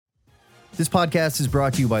This podcast is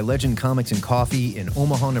brought to you by Legend Comics and Coffee in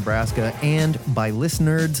Omaha, Nebraska, and by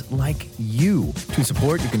listeners like you. To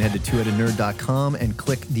support, you can head to twoheadednerd.com and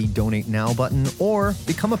click the Donate Now button, or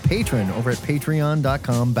become a patron over at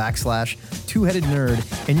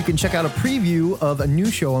patreon.com/twoheadednerd, and you can check out a preview of a new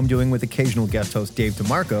show I'm doing with occasional guest host Dave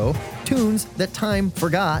DeMarco, Tunes That Time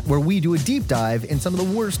Forgot, where we do a deep dive in some of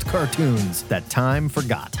the worst cartoons that time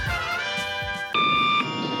forgot.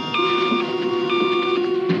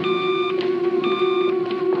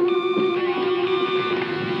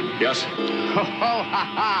 Yes? Ho, ho, ha,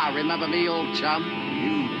 ha. Remember me, old chum?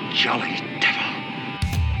 You jolly devil.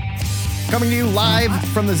 Coming to you live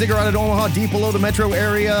from the Ziggurat at Omaha, deep below the metro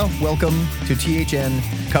area. Welcome to THN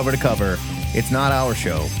Cover to Cover. It's not our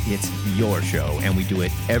show, it's your show, and we do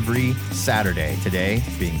it every Saturday. Today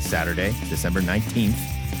being Saturday, December 19th,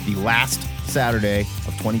 the last Saturday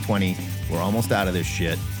of 2020. We're almost out of this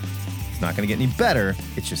shit. It's not going to get any better.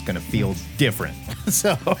 It's just going to feel different.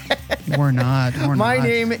 So We're not. my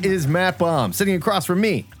name is Matt Baum. Sitting across from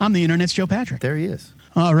me, I'm the Internet's Joe Patrick. there he is.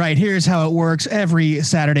 All right, here's how it works. Every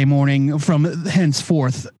Saturday morning from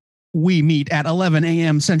henceforth, we meet at 11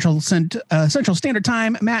 a.m. Central Standard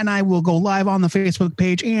Time. Matt and I will go live on the Facebook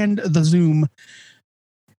page and the Zoom.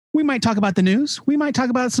 We might talk about the news. We might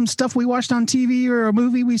talk about some stuff we watched on TV or a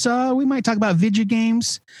movie we saw. We might talk about video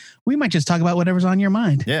games. We might just talk about whatever's on your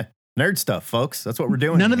mind. Yeah. Nerd stuff, folks. That's what we're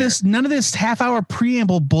doing. None of this half-hour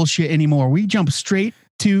preamble bullshit anymore. We jump straight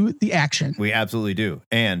to the action. We absolutely do.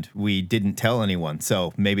 And we didn't tell anyone.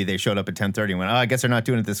 So maybe they showed up at 10:30 and went, I guess they're not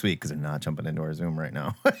doing it this week because they're not jumping into our Zoom right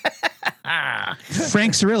now.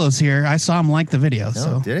 Frank Cirillo's here. I saw him like the video. Oh,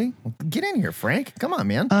 So did he? Well, get in here, Frank. Come on,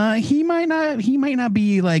 man. He might not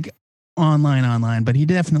be like online, but he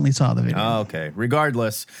definitely saw the video. Oh, okay.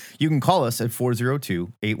 Regardless, you can call us at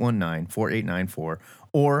 402-819-4894,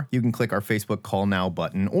 or you can click our Facebook Call Now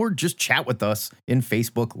button, or just chat with us in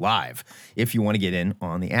Facebook Live if you want to get in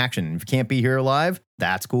on the action. If you can't be here live,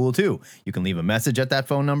 that's cool too. You can leave a message at that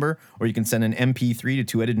phone number, or you can send an MP3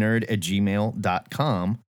 to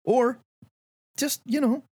twoheadednerd@gmail.com, or just,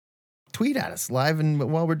 tweet at us live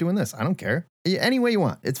and while we're doing this. I don't care. Any way you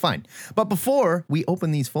want. It's fine. But before we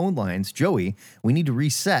open these phone lines, Joey, we need to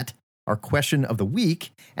reset our question of the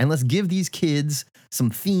week, and let's give these kids some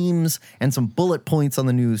themes and some bullet points on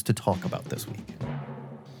the news to talk about this week.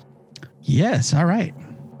 Yes, all right.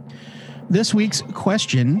 This week's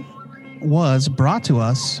question was brought to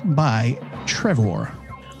us by Trevor.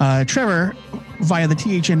 Trevor, via the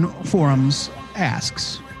THN forums,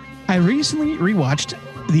 asks, I recently rewatched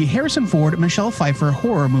the Harrison Ford, Michelle Pfeiffer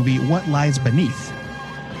horror movie What Lies Beneath,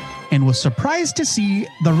 and was surprised to see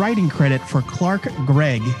the writing credit for Clark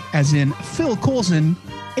Gregg, as in Phil Coulson,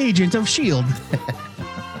 Agent of S.H.I.E.L.D.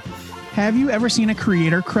 Have you ever seen a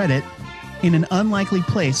creator credit in an unlikely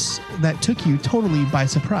place that took you totally by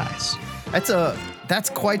surprise? That's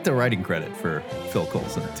quite the writing credit for Phil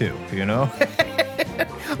Coulson too, I'm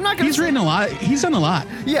not gonna He's written a lot. He's done a lot.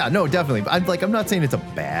 Yeah, no, definitely. I'm not saying it's a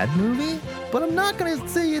bad movie, but I'm not going to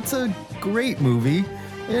say it's a great movie.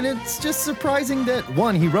 And it's just surprising that,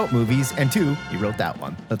 one, he wrote movies, and two, he wrote that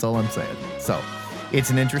one. That's all I'm saying. So it's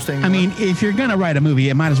an interesting one. mean, if you're going to write a movie,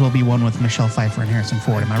 it might as well be one with Michelle Pfeiffer and Harrison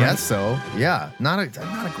Ford. Am I right? Guess so. Yeah. Not a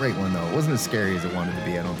great one, though. It wasn't as scary as it wanted to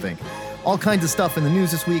be, I don't think. All kinds of stuff in the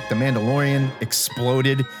news this week. The Mandalorian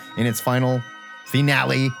exploded in its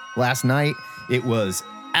finale last night. It was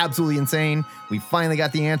absolutely insane. We finally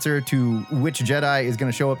got the answer to which Jedi is going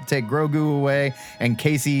to show up to take Grogu away. And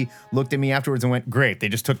Casey looked at me afterwards and went, great, they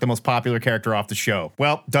just took the most popular character off the show.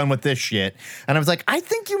 Well, done with this shit. And I was like, I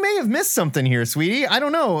think you may have missed something here, sweetie. I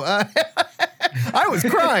don't know. I was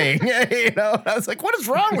crying. I was like, what is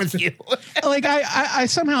wrong with you? Like, I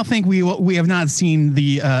somehow think we have not seen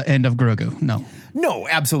the end of Grogu. No. No,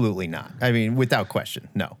 absolutely not. I mean, without question,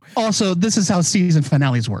 no. Also, this is how season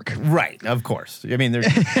finales work. Right, of course. I mean, they're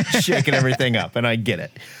shaking everything up, and I get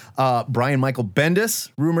it. Brian Michael Bendis,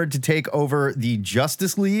 rumored to take over the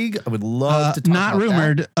Justice League. I would love to talk not about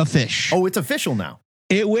rumored, that. official. Oh, it's official now.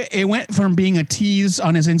 It went from being a tease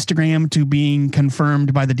on his Instagram to being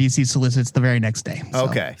confirmed by the DC solicits the very next day. So.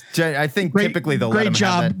 Okay. I think typically they'll let him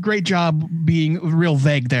have that. Great job being real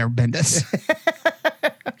vague there, Bendis.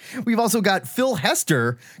 We've also got Phil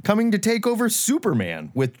Hester coming to take over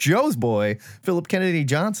Superman with Joe's boy, Philip Kennedy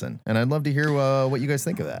Johnson. And I'd love to hear what you guys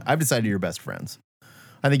think of that. I've decided you're best friends.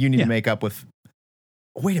 I think you need to make up with...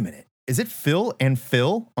 Wait a minute. Is it Phil and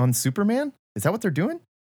Phil on Superman? Is that what they're doing?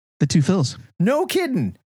 The two Phils. No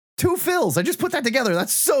kidding. Two Phils. I just put that together.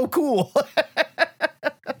 That's so cool.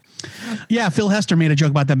 Yeah, Phil Hester made a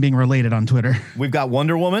joke about them being related on Twitter. We've got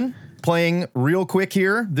Wonder Woman playing real quick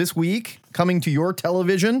here this week. coming to your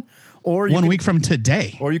television. Or you 1 can, week from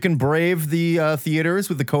today. Or you can brave the theaters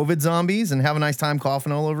with the COVID zombies and have a nice time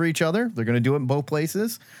coughing all over each other. They're going to do it in both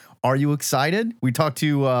places. Are you excited? We talked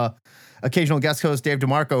to occasional guest host Dave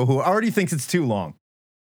DeMarco, who already thinks it's too long.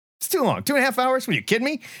 It's too long. 2.5 hours? Were you kidding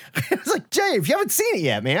me? I was like, Dave, you haven't seen it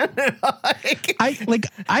yet, man.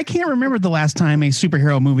 I can't remember the last time a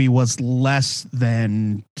superhero movie was less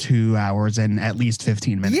than 2 hours and at least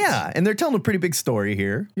 15 minutes. Yeah, and they're telling a pretty big story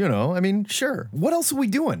here. You know, I mean, sure. What else are we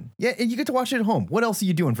doing? Yeah, and you get to watch it at home. What else are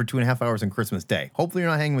you doing for 2.5 hours on Christmas Day? Hopefully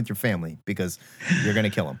you're not hanging with your family because you're going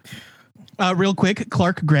to kill them. Real quick,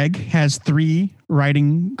 Clark Gregg has 3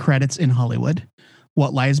 writing credits in Hollywood.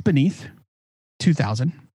 What Lies Beneath,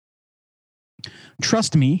 2000.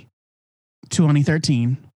 Trust Me,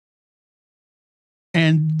 2013.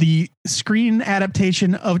 And the screen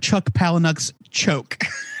adaptation of Chuck Palahniuk's Choke,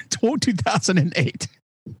 2008.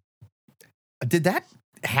 Did that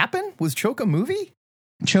happen? Was Choke a movie?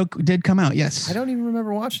 Choke did come out, yes. I don't even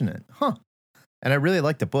remember watching it. Huh. And I really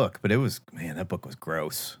liked the book, but that book was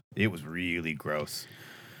gross. It was really gross.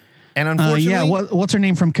 And unfortunately... what's her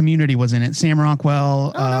name from Community was in it? Sam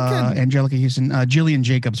Rockwell, Angelica Houston, Jillian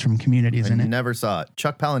Jacobs from Community is in it. I never saw it.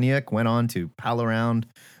 Chuck Palahniuk went on to pal around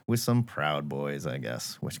with some Proud Boys, I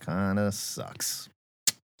guess, which kind of sucks.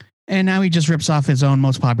 And now he just rips off his own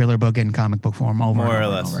most popular book in comic book form over more and or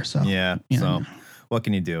over less. And over. So, yeah. So what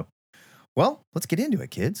can you do? Well, let's get into it,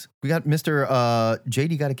 kids. We got Mr.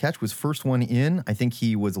 JD Got a Catch was first one in. I think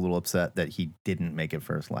he was a little upset that he didn't make it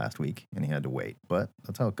first last week and he had to wait. But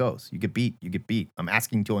that's how it goes. You get beat. You get beat. I'm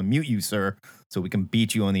asking to unmute you, sir, so we can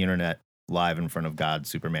beat you on the internet live in front of God,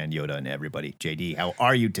 Superman, Yoda, and everybody. JD, how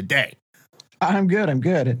are you today? I'm good.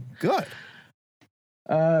 Good.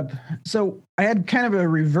 So I had kind of a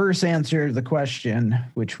reverse answer to the question,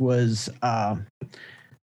 which was,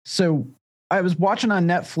 so I was watching on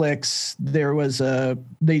Netflix. There was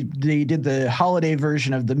they did the holiday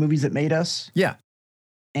version of the Movies That Made Us. Yeah.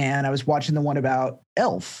 And I was watching the one about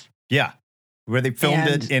Elf. Yeah. Where they filmed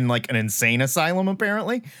it in like an insane asylum,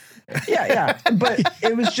 apparently. Yeah. But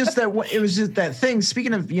it was just that thing.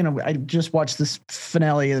 Speaking of, I just watched this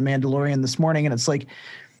finale of The Mandalorian this morning, and it's like,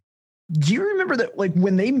 do you remember that, like,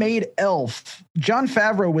 when they made Elf, Jon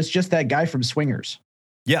Favreau was just that guy from Swingers?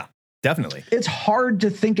 Yeah. Definitely. It's hard to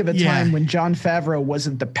think of a time when Jon Favreau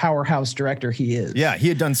wasn't the powerhouse director he is. Yeah, he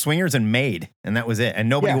had done Swingers and Made, and that was it. And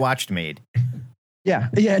nobody watched Made. Yeah,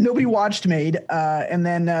 nobody watched Made. And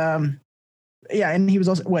then, and he was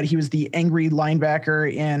also, he was the angry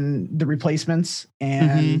linebacker in The Replacements.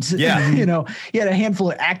 And, he had a handful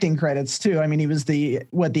of acting credits, too. I mean, he was the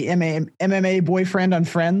MMA boyfriend on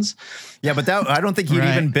Friends. Yeah, but I don't think he'd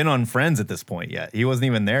even been on Friends at this point yet. He wasn't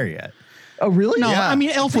even there yet. Oh, really? No, yeah. I mean,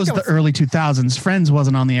 Elf was the early 2000s. Friends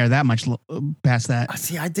wasn't on the air that much past that.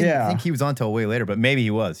 See, I didn't think he was on till way later, but maybe he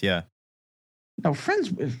was, yeah. No, Friends,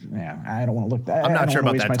 I don't want to look that. I'm not sure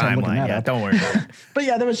about that timeline. Yeah, don't worry about it. But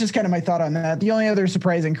yeah, that was just kind of my thought on that. The only other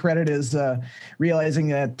surprising credit is realizing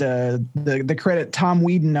that the credit Tom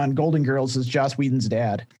Whedon on Golden Girls is Joss Whedon's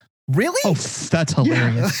dad. Really? Oh, that's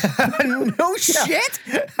hilarious. No shit?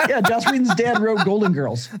 Yeah, Joss Whedon's dad wrote Golden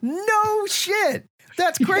Girls. No shit.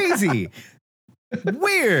 That's crazy.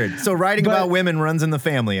 Weird. So writing about women runs in the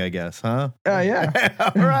family, I guess, huh? Yeah.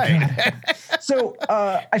 All right. So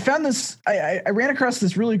I found this, I ran across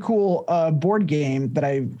this really cool board game that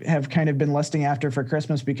I have kind of been lusting after for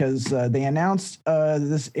Christmas because they announced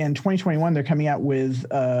this in 2021. They're coming out with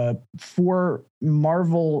 4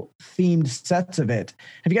 Marvel themed sets of it.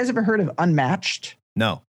 Have you guys ever heard of Unmatched?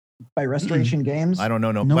 No. By Restoration Games? I don't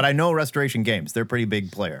know. No. Nope. But I know Restoration Games. They're a pretty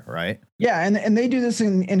big player, right? Yeah, and they do this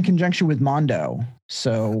in conjunction with Mondo.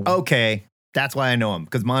 So okay, that's why I know them,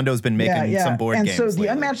 because Mondo's been making some board games. And so the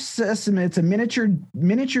Unmatched system, it's a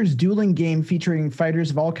miniatures dueling game featuring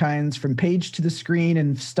fighters of all kinds, from page to the screen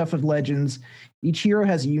and stuff of legends. Each hero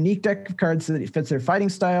has a unique deck of cards so that it fits their fighting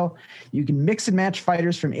style. You can mix and match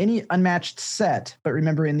fighters from any Unmatched set, but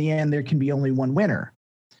remember, in the end, there can be only one winner.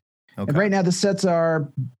 Okay. And right now, the sets are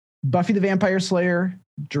Buffy the Vampire Slayer,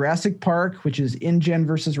 Jurassic Park, which is InGen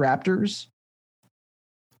versus Raptors.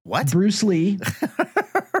 What? Bruce Lee.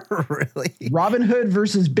 Really? Robin Hood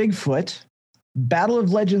versus Bigfoot. Battle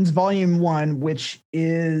of Legends Volume 1, which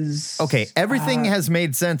is... Okay, everything has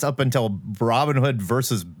made sense up until Robin Hood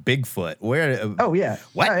versus Bigfoot. Where? Oh, yeah.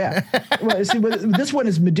 What? Yeah. Well, see, this one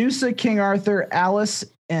is Medusa, King Arthur, Alice,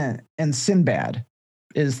 and Sinbad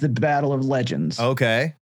is the Battle of Legends.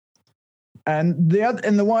 Okay. And the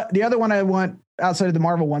other one I want outside of the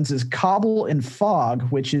Marvel ones is Cobble and Fog,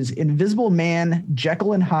 which is Invisible Man,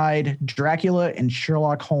 Jekyll and Hyde, Dracula, and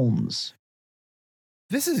Sherlock Holmes.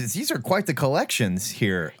 These are quite the collections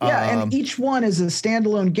here. Yeah, and each one is a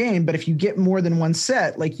standalone game, but if you get more than one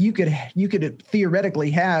set, like you could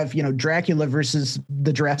theoretically have, Dracula versus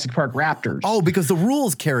the Jurassic Park Raptors. Oh, because the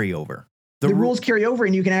rules carry over. The rules carry over,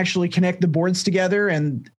 and you can actually connect the boards together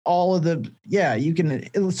and all of you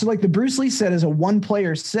can. So like the Bruce Lee set is a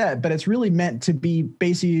 1-player set, but it's really meant to be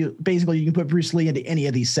basically you can put Bruce Lee into any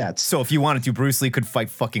of these sets. So if you wanted to, Bruce Lee could fight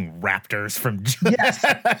fucking raptors from. Yes.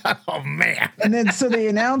 Oh man. And then so they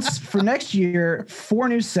announced for next year 4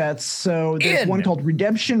 new sets. So there's one called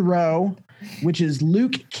Redemption Row, which is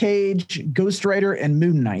Luke Cage, Ghost Rider, and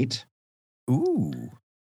Moon Knight. Ooh.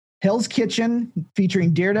 Hell's Kitchen,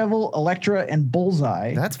 featuring Daredevil, Elektra, and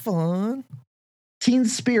Bullseye. That's fun. Teen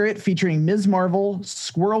Spirit, featuring Ms. Marvel,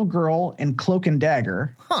 Squirrel Girl, and Cloak and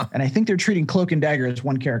Dagger. Huh. And I think they're treating Cloak and Dagger as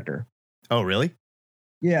one character. Oh, really?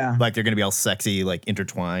 Yeah. Like they're going to be all sexy, like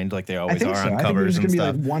intertwined, like they always are on I covers and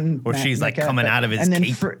stuff. Like one or she's like coming out of his and then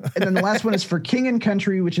cape. And then the last one is for King and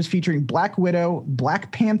Country, which is featuring Black Widow,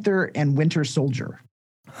 Black Panther, and Winter Soldier.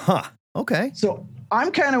 Huh. Okay. So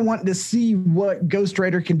I'm kind of wanting to see what Ghost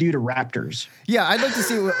Rider can do to raptors. Yeah, I'd like to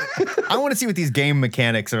see I want to see what these game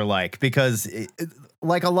mechanics are like, because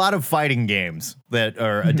like a lot of fighting games that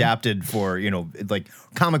are adapted for, like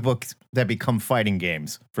comic books that become fighting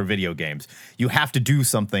games for video games, you have to do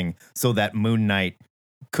something so that Moon Knight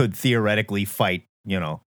could theoretically fight,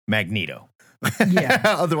 Magneto. Yeah.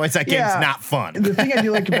 Otherwise, that game's not fun. The thing I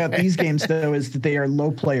do like about these games, though, is that they are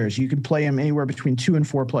low players. You can play them anywhere between 2 and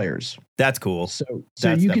 4 players. That's cool. So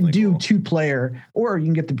That's you can do cool. 2-player, or you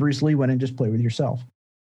can get the Bruce Lee one and just play with yourself.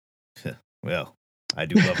 Well, I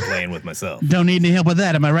do love playing with myself. Don't need any help with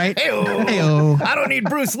that, am I right? Heyo. Heyo. I don't need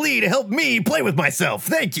Bruce Lee to help me play with myself.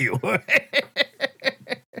 Thank you.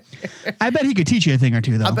 I bet he could teach you a thing or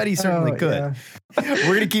two, though. I bet he certainly could. Yeah.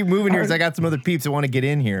 We're going to keep moving here because I got some other peeps that want to get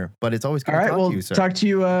in here, but it's always good All to right, talk we'll to you, sir. talk to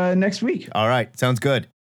you next week. All right. Sounds good.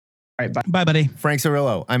 All right, bye. Bye, buddy. Frank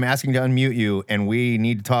Cirillo, I'm asking to unmute you, and we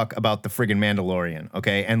need to talk about the friggin' Mandalorian,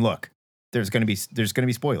 okay? And look, there's gonna be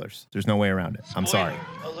spoilers. There's no way around it. I'm sorry.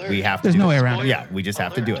 We have to. There's no way around it. Yeah, we just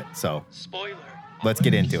have to do it. So let's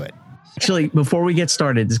get into it. Actually, before we get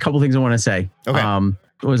started, there's a couple things I want to say. Okay.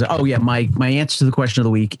 What was it? Oh yeah, my answer to the question of the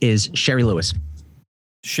week is Sherry Lewis.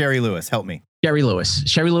 Sherry Lewis, help me. Sherry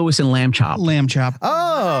Lewis and Lamb Chop. Lamb chop.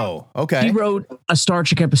 Oh, okay. He wrote a Star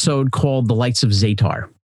Trek episode called The Lights of Zatar.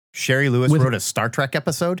 Sherry Lewis with- wrote a Star Trek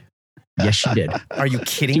episode? Yes, she did. Are you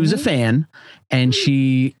kidding She was a me? fan, and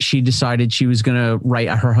she decided she was going to write.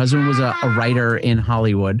 Her husband was a writer in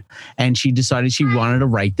Hollywood, and she decided she wanted to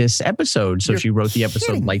write this episode. So You're she wrote the episode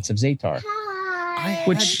kidding me. Lights of Zatar. I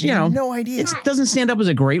Which, had no idea. It doesn't stand up as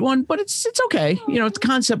a great one, but it's okay. It's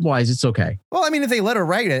concept wise, it's okay. Well, I mean, if they let her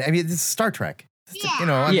write it, I mean, this is Star Trek.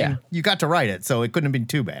 I mean, you got to write it, so it couldn't have been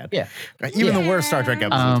too bad. Yeah. Even the worst Star Trek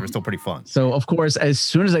episodes were still pretty fun. So of course, as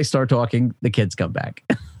soon as I start talking, the kids come back.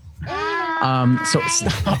 So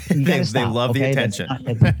stop. You They gotta stop, love the okay? attention.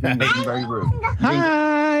 That's being very rude.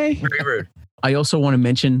 Hi. Very rude. I also want to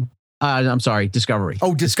mention. I'm sorry, Discovery.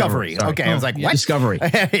 Oh, Discovery. Sorry. Okay, I was like, what? Discovery.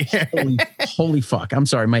 Yeah. Holy fuck! I'm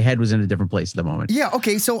sorry, my head was in a different place at the moment. Yeah,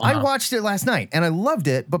 okay, so I watched it last night and I loved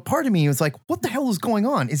it, but part of me was like, what the hell is going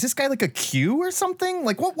on? Is this guy like a Q or something?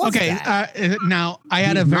 Like, what was Okay, that? now I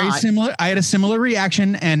had He's a very not. similar. I had a similar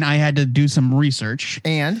reaction, and I had to do some research.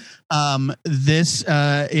 And This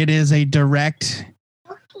it is a direct.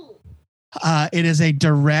 It is a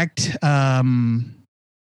direct.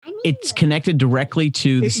 It's connected directly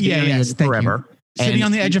to the City on the Edge of thank you. Forever. City And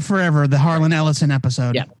on the Edge of Forever, the Harlan Ellison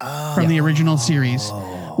episode Yeah. from the original series,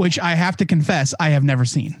 which I have to confess I have never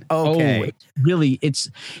seen. okay. Oh,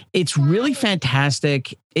 it's really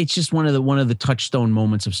fantastic. It's just one of the touchstone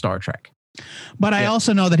moments of Star Trek. But I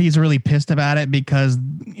also know that he's really pissed about it because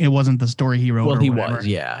it wasn't the story he wrote. Well, or he whatever. was,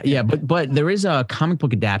 yeah. But there is a comic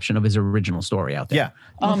book adaptation of his original story out there. Yeah,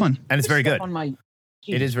 Oh, fun. and it's very good. On my,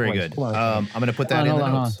 It is very good. I'm going to put that in the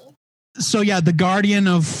notes. So yeah, the Guardian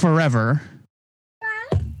of Forever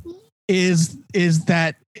is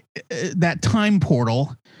that time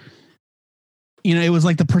portal. It was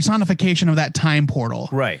like the personification of that time portal,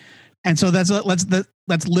 Right. and so that's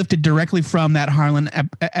lifted directly from that Harlan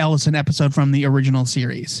Ellison episode from the original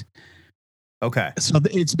series. Okay. So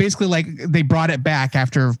it's basically like they brought it back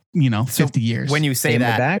after 50 years. When you say Came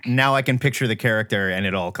that, back? now I can picture the character and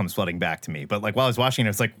it all comes flooding back to me. But like while I was watching it,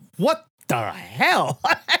 it's like, what the hell?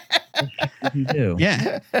 You do.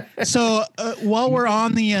 Yeah. So while we're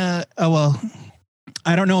on the,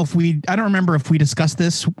 I don't remember if we discussed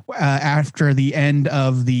this after the end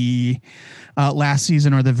of the last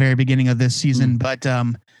season or the very beginning of this season, but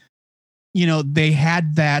they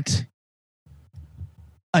had that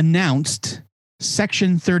announced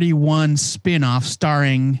Section 31 spinoff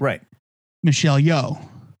starring Right. Michelle Yeoh.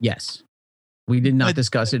 Yes. We did not But-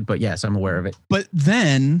 discuss it, but yes, I'm aware of it. But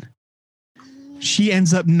then she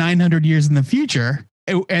ends up 900 years in the future,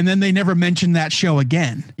 and then they never mentioned that show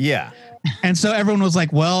again. Yeah. And so everyone was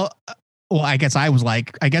like, well, I guess I was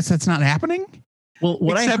like, I guess that's not happening. Well,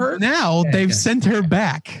 what Except I heard now Yeah, they've yeah. sent her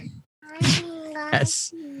back.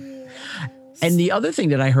 Yes. And the other thing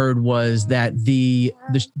that I heard was that the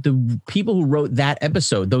people who wrote that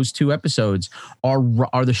episode, those 2 episodes, are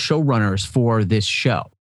the showrunners for this show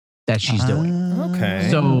that she's doing. Okay.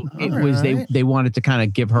 So it was Alright. they wanted to kind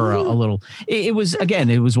of give her a little. It was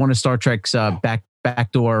one of Star Trek's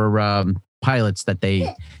backdoor pilots that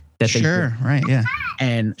they Sure, right, yeah.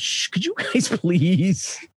 And could you guys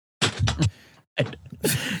please?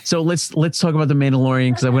 So let's talk about the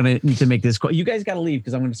Mandalorian because I'm going to need to make this. You guys got to leave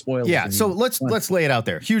because I'm going to spoil. Yeah, this. so let's lay it out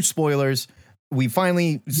there. Huge spoilers. We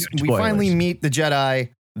finally spoilers. meet the Jedi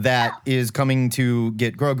that is coming to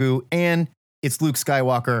get Grogu, and it's Luke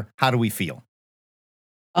Skywalker. How do we feel?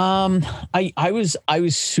 I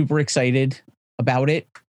was super excited about it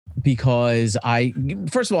because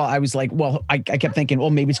first of all, I was like, well, I kept thinking, well,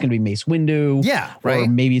 maybe it's going to be Mace Windu. Yeah, Or right.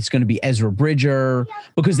 maybe it's going to be Ezra Bridger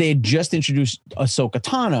because they had just introduced Ahsoka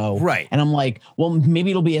Tano. Right. And I'm like, well, maybe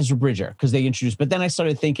it'll be Ezra Bridger because they introduced, but then I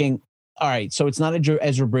started thinking, all right, so it's not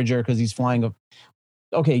Ezra Bridger because he's flying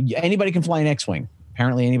okay, anybody can fly an X-Wing.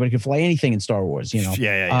 Apparently anybody can fly anything in Star Wars, you know?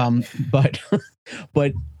 Yeah. But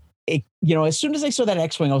it, as soon as I saw that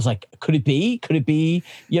X-Wing, I was like, could it be,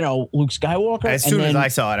 Luke Skywalker? As soon as I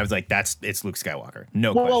saw it, I was like, it's Luke Skywalker.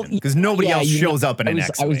 No Well, question. Because nobody else shows up in an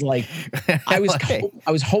X-Wing. I was like,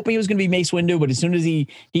 I was hoping it was going to be Mace Windu, but as soon as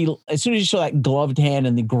as soon as you saw that gloved hand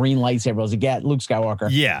and the green lightsaber, I was like, yeah, Luke Skywalker.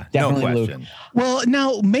 yeah, Definitely no Luke. question. Well,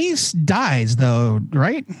 now Mace dies though,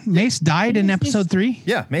 right? Mace died in There's episode 3.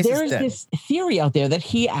 Yeah, Mace There is is dead. this theory out there that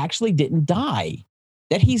he actually didn't die,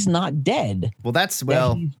 that he's not dead. Well, that's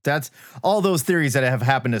all those theories that have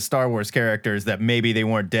happened to Star Wars characters that maybe they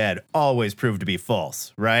weren't dead always prove to be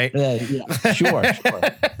false, right? Yeah, sure.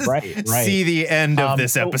 Right. See the end of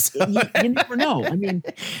this so episode. you never know. I mean,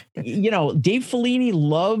 Dave Filoni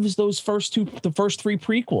loves the first 3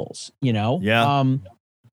 prequels, Yeah.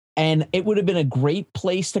 And it would have been a great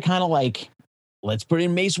place to kind of like, let's put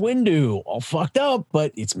in Mace Windu, all fucked up,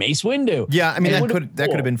 but it's Mace Windu. Yeah, I mean, And it that would've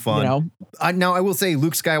could have been fun. Now, I will say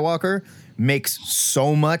Luke Skywalker makes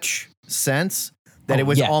so much sense that it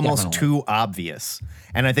was almost definitely. too obvious.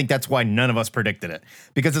 And I think that's why none of us predicted it.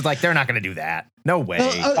 Because it's like, they're not going to do that. No way.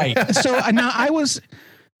 So now I was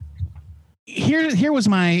here was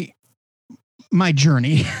my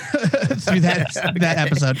journey through that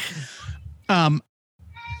episode.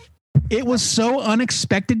 It was so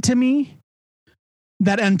unexpected to me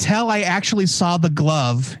that until I actually saw the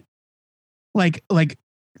glove, like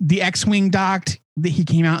the X-Wing docked, he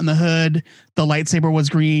came out in the hood, the lightsaber was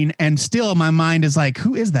green, and still my mind is like,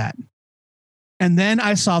 who is that? And then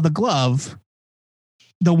I saw the glove,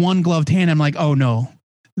 the one gloved hand. I'm like, oh no,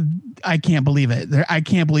 I can't believe it. I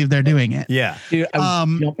can't believe they're doing it. Yeah. Dude, I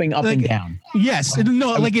was jumping up and like- down. Yes,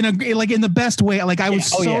 no, like in the best way. Like I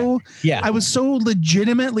was Yeah. I was so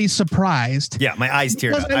legitimately surprised. Yeah, my eyes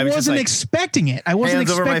teared Because up. I was just wasn't like, expecting it. I wasn't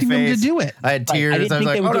hands over my expecting them to face. do it. I had tears. I, didn't was think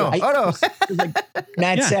like, they would oh do no, it. oh no.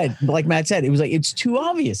 It was like Matt said, it was like, it's too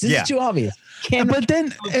obvious. This Yeah. is too obvious. But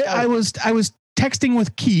then I was texting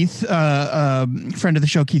with Keith, friend of the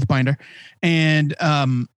show, Keith Binder, and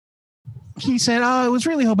he said, "Oh, I was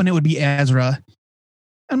really hoping it would be Ezra."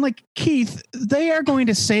 I'm like, Keith, they are going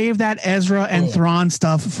to save that Ezra and Thrawn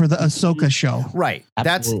stuff for the Ahsoka show. Right.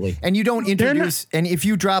 Absolutely. And you don't They're introduce, and if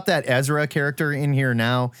you drop that Ezra character in here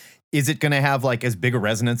now, is it going to have like as big a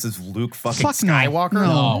resonance as Luke fucking Fuck no.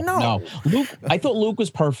 Skywalker? No. Luke, I thought Luke was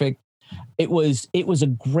perfect. It was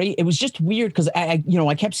just weird because I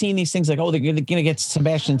kept seeing these things like, oh, they're gonna get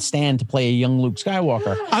Sebastian Stan to play a young Luke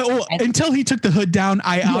Skywalker. Until he took the hood down,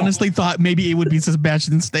 I honestly thought maybe it would be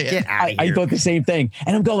Sebastian Stan. Get out of I here. thought the same thing,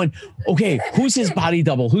 and I'm going, okay, who's his body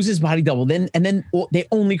double? Then they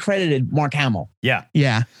only credited Mark Hamill Yeah.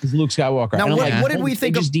 Yeah. as Luke Skywalker. Now, And I'm what did we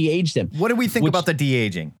think They of- just de-aged him. What did we think about the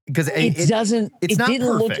de-aging? Because It it's not didn't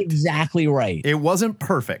look perfect. exactly right. It wasn't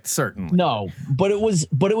perfect, certainly. No, but it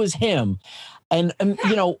was him. And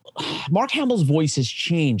Mark Hamill's voice has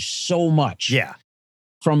changed so much. Yeah.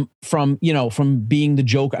 From being the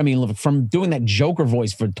Joker. I mean, from doing that Joker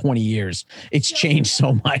voice for 20 years, it's changed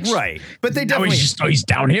so much. Right. But they Now definitely he's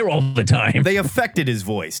down here all the time. they affected his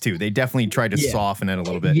voice too. They definitely tried to Yeah. soften it a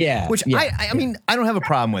little bit. Yeah, Which yeah, I mean, I don't have a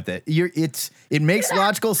problem with it. It makes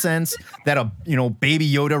logical sense that baby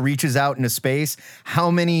Yoda reaches out into space. How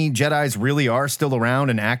many Jedis really are still around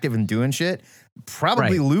and active and doing shit?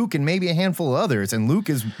 probably Right. Luke and maybe a handful of others. And Luke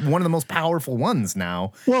is one of the most powerful ones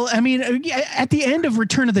now. Well, I mean, at the end of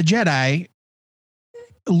Return of the Jedi,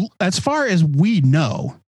 as far as we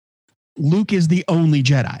know, Luke is the only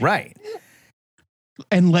Jedi. Right.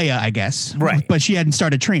 And Leia, I guess. Right. But she hadn't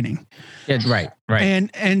started training. Yeah, right.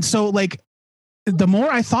 And so like the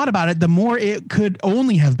more I thought about it, the more it could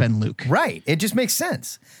only have been Luke. Right. It just makes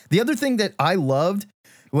sense. The other thing that I loved,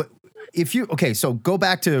 so go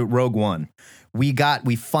back to Rogue One. We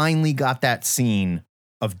finally got that scene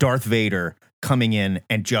of Darth Vader coming in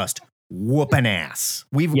and just whooping ass.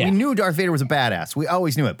 We knew Darth Vader was a badass. We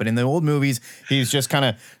always knew it. But in the old movies, he's just kind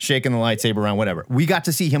of shaking the lightsaber around, whatever. We got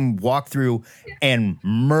to see him walk through and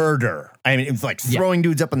murder. I mean, it was like throwing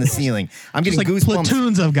dudes up on the ceiling. I'm Just getting like goosebumps.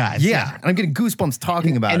 platoons of guys. Yeah. I'm getting goosebumps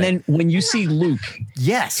talking about And it. then when you see Luke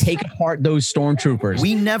take apart those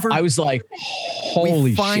stormtroopers, I was like,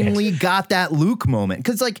 holy we finally shit. got that Luke moment.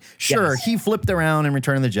 Because, like, sure, he flipped around in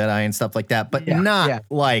Return of the Jedi and stuff like that, but not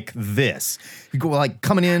like this. You go, like,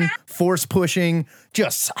 coming in, force pushing,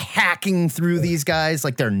 just hacking through these guys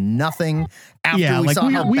like they're nothing. After we saw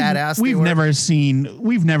how badass they we've were. never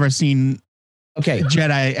seen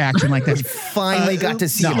Jedi action like this. We finally got to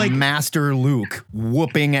see Master Luke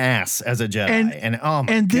whooping ass as a Jedi.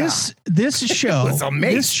 And this show, was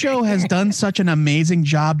amazing. This show has done such an amazing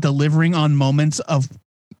job delivering on moments of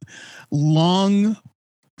long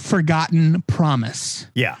forgotten promise.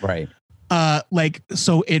 Yeah. Right.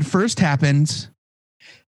 So it first happens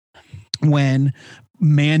when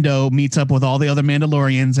Mando meets up with all the other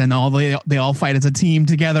Mandalorians and they all fight as a team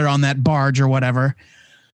together on that barge or whatever.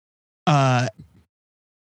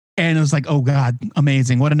 And it was like, oh God,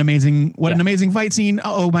 amazing. What an amazing fight scene.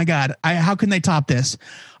 Oh my God. How can they top this?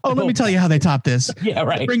 Oh, let me tell you how they top this. Yeah,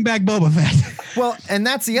 right. They bring back Boba Fett. Well, and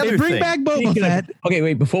that's the other thing. They bring back Boba Fett. Okay,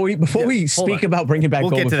 wait, before we speak about bringing back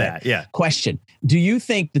we'll Boba get to Fett, that. Yeah. Question. Do you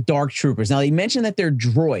think the Dark Troopers, now they mentioned that they're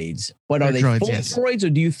droids, but are they They're droids, full yes. droids, or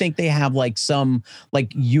do you think they have like some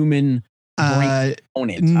like human brain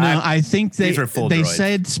component? No, I think these are full they droids.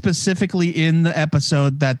 said specifically in the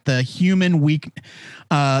episode that the human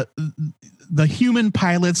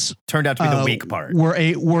pilots turned out to be the weak part.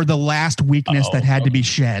 Were the last weakness that had to be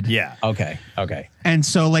shed. Yeah. Okay. And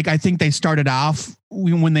so like I think they started off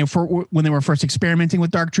when they were first experimenting with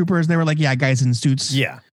Dark Troopers, they were like, yeah, guys in suits.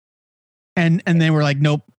 Yeah. And they were like,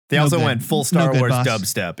 nope. They no also good. went full Star No good, Wars boss.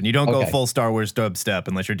 dubstep, and you don't go full Star Wars dubstep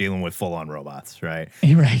unless you're dealing with full on robots, right?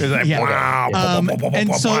 Right. It's like, Yeah. wow.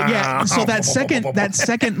 And so that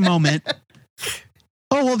second moment.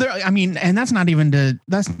 Oh well, and that's not even to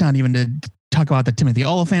talk about the Timothy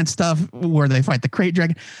Oliphant stuff where they fight the crate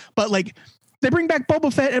dragon, but like they bring back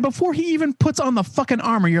Boba Fett, and before he even puts on the fucking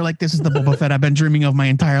armor, you're like, this is the Boba Fett I've been dreaming of my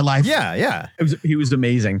entire life. Yeah. He was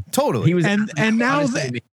amazing. Totally. He was, And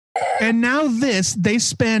now they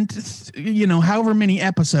spent however many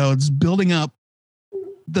episodes building up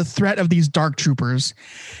the threat of these Dark Troopers,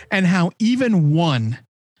 and how even one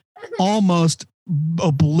almost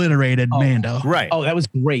obliterated Mando. Right. Oh, that was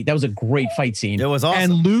great. That was a great fight scene. It was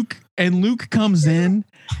awesome. And Luke comes in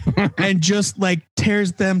and just like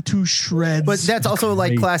tears them to shreds. But that's also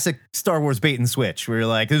like classic Star Wars bait and switch, where you're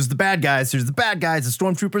like, there's the bad guys, the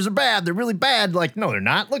stormtroopers are bad, they're really bad. Like, no, they're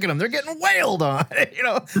not. Look at them, they're getting wailed on.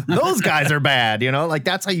 Those guys are bad. Like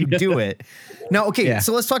that's how you do it. Now, okay,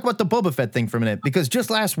 so let's talk about the Boba Fett thing for a minute, because just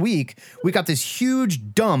last week we got this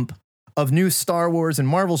huge dump of new Star Wars and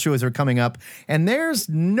Marvel shows are coming up, and there's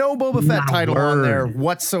no Boba Fett title on there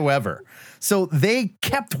whatsoever. So they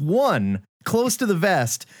kept one close to the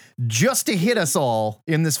vest just to hit us all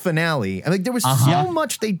in this finale. I mean, there was so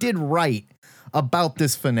much they did right about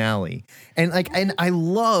this finale, and I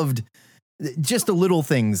loved just the little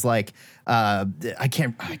things like I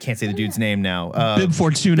can't say the dude's name now. Bib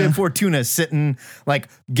Fortuna. Bib Fortuna sitting like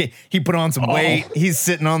he put on some weight. He's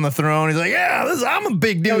sitting on the throne. He's like, yeah, I'm a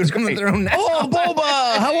big dude on the throne now. Oh,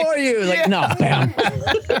 Boba, how are you? Like, no, bam.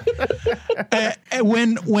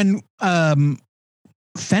 When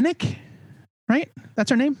Fennec, right? That's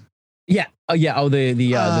her name. Yeah. Oh, yeah. Oh, the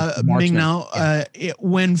Ming Now.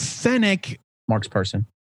 When Fennec Mark's person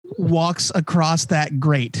walks across that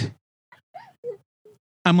grate,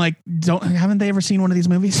 I'm like, haven't they ever seen one of these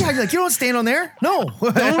movies? Yeah, like, you don't stand on there. No.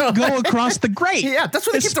 Don't go across the grate. Yeah, that's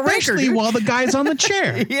where they keep the rancor, especially dude. while the guy's on the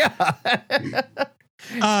chair. Yeah.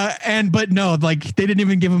 But no, like they didn't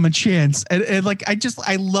even give him a chance. And like,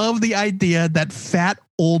 I love the idea that fat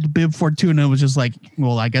old Bib Fortuna was just like,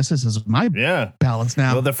 well, I guess this is my palace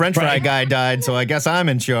now. Well, the French fry guy died, so I guess I'm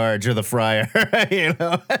in charge of the fryer. You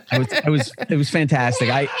know, it was fantastic.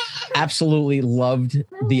 I absolutely loved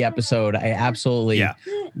the episode. I absolutely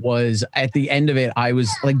was at the end of it. I was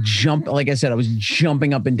like I was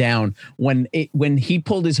jumping up and down when he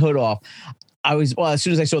pulled his hood off. As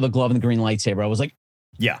soon as I saw the glove and the green lightsaber, I was like,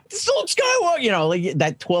 yeah, this is Luke Skywalker. You know, like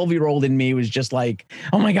that 12-year-old in me was just like,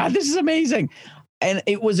 oh my God, this is amazing. And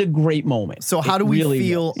it was a great moment. So how do we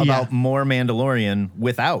feel about more Mandalorian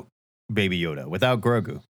without Baby Yoda, without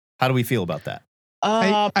Grogu? How do we feel about that?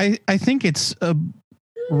 I think it's a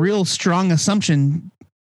real strong assumption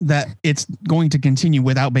that it's going to continue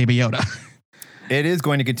without Baby Yoda. It is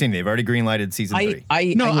going to continue. They've already greenlighted season 3.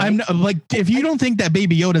 I'm like, if you don't think that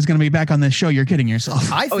Baby Yoda is going to be back on this show, you're kidding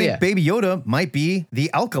yourself. I think Baby Yoda might be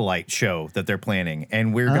the Alkalite show that they're planning,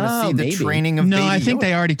 and we're going to see the training of Baby Yoda. I think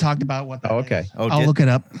they already talked about what that is. I'll Oh, look it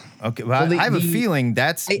up. Okay, well, I have a feeling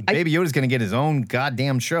Baby Yoda's going to get his own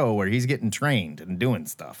goddamn show where he's getting trained and doing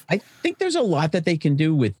stuff. I think there's a lot that they can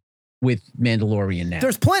do with Mandalorian now.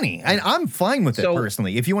 There's plenty, and I'm fine with it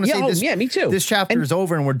personally. If you want to say this, me too. This chapter is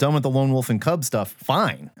over and we're done with the Lone Wolf and Cub stuff,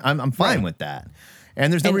 fine. I'm fine with that.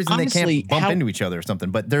 And there's no reason honestly, they can't bump into each other or something.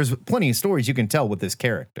 But there's plenty of stories you can tell with this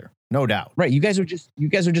character, no doubt. Right. You guys are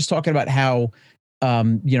just talking about how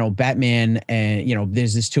Batman and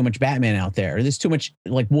there's too much Batman out there. There's too much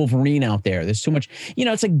like Wolverine out there. There's too much,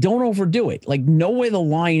 it's like, don't overdo it. Like, know where the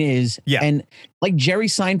line is. Yeah. And like Jerry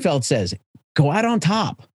Seinfeld says, go out on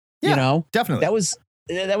top. Yeah, definitely.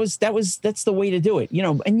 That's the way to do it,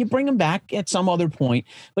 and you bring them back at some other point,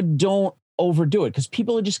 but don't overdo it because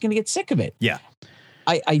people are just going to get sick of it. Yeah.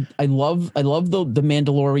 I love the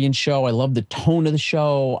Mandalorian show. I love the tone of the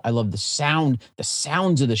show. I love the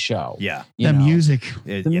sounds of the show. Yeah. Music.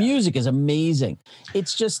 The music is amazing.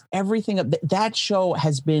 It's just everything. That show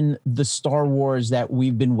has been the Star Wars that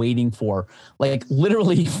we've been waiting for, like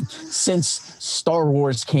literally since Star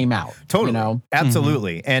Wars came out. Totally.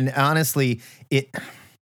 Absolutely. Mm-hmm. And honestly,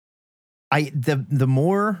 the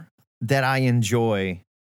more that I enjoy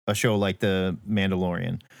a show like The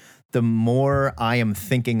Mandalorian, the more I am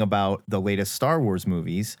thinking about the latest Star Wars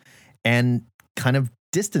movies and kind of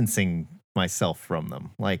distancing myself from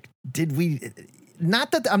them. Like,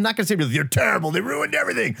 not that I'm not going to say they're terrible. They ruined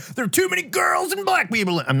everything. There are too many girls and black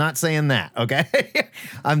people. I'm not saying that. Okay.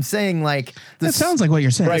 I'm saying like, that sounds like what you're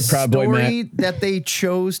saying. Right, Proud Boy Matt. That they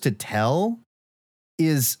chose to tell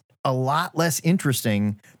is a lot less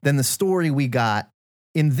interesting than the story we got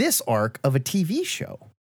in this arc of a TV show.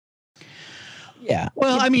 Yeah.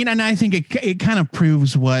 Well, I mean, and I think it kind of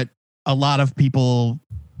proves what a lot of people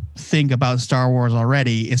think about Star Wars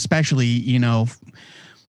already, especially, in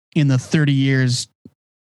the 30 years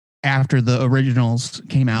after the originals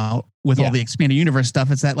came out with all the expanded universe stuff.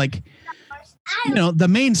 It's that like, the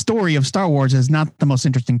main story of Star Wars is not the most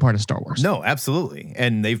interesting part of Star Wars. No, absolutely.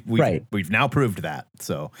 And we've now proved that.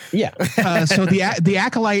 So yeah. So the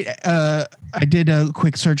Acolyte, I did a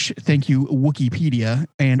quick search. Thank you, Wikipedia,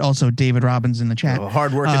 and also David Robbins in the chat.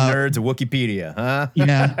 Hardworking nerds of Wikipedia, huh?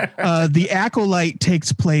 Yeah. The Acolyte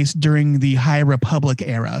takes place during the High Republic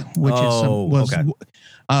era, which was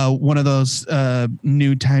one of those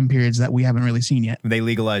new time periods that we haven't really seen yet. They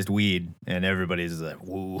legalized weed, and everybody's like,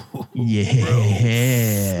 "Whoa,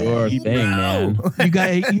 yeah, sure thing, man." You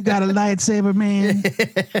got a lightsaber, man.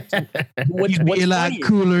 You'd be a lot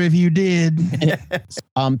cooler if you did.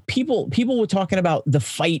 People were talking about the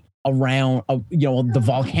fight around, the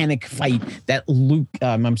volcanic fight that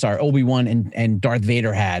Obi-Wan and Darth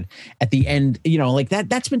Vader had at the end, like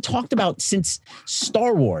that's been talked about since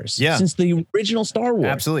Star Wars, since the original Star Wars.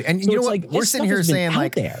 Absolutely. And so you know what? Like, we're sitting here saying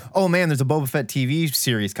like, oh man, there's a Boba Fett TV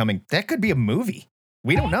series coming. That could be a movie.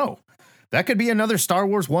 We don't know. That could be another Star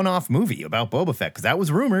Wars one-off movie about Boba Fett because that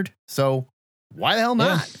was rumored. So why the hell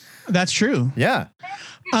not? Yeah, that's true. Yeah.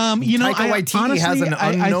 Taika Waititi has an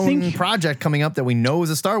unknown project coming up that we know is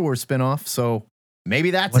a Star Wars spinoff. So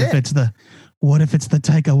maybe that's it. What if it's the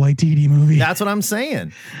Taika Waititi movie? That's what I'm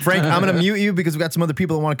saying. Frank, I'm going to mute you because we've got some other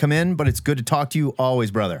people that want to come in, but it's good to talk to you always,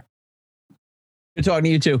 brother. Good talking to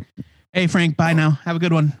you too. Hey, Frank, bye now. Have a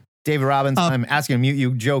good one. David Robbins, I'm asking to mute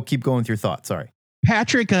you. Joe, keep going with your thoughts. Sorry.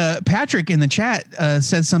 Patrick in the chat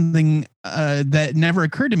said something that never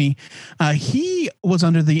occurred to me. He was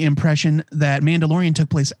under the impression that Mandalorian took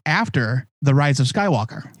place after the Rise of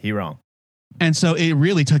Skywalker. He wrong. And so it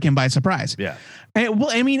really took him by surprise. Yeah. And,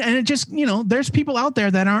 well, I mean, and it just, there's people out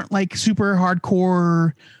there that aren't like super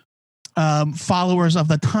hardcore followers of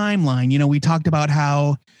the timeline. We talked about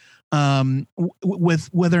how with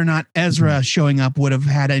whether or not Ezra showing up would have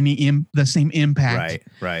had the same impact.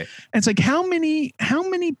 Right. And it's like how many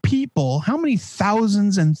people, how many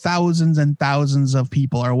thousands and thousands and thousands of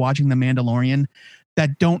people are watching The Mandalorian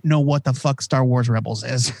that don't know what the fuck Star Wars Rebels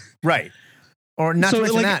is? Right. Or not to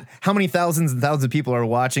mention that, how many thousands and thousands of people are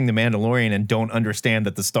watching The Mandalorian and don't understand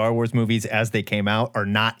that the Star Wars movies as they came out are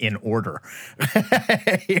not in order.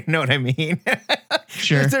 You know what I mean?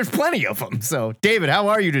 Sure. There's plenty of them. So, David, how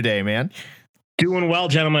are you today, man? Doing well,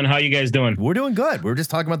 gentlemen. How you guys doing? We're doing good. We're just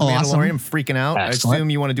talking about The Mandalorian. I'm freaking out. Excellent. I assume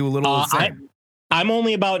you want to do a little of the same. I'm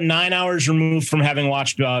only about 9 hours removed from having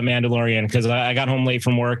watched Mandalorian because I got home late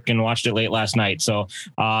from work and watched it late last night. So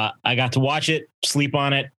I got to watch it, sleep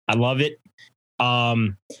on it. I love it.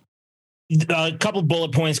 A couple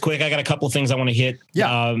bullet points quick. I got a couple of things I want to hit.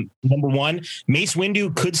 Yeah. Number one, Mace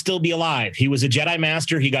Windu could still be alive. He was a Jedi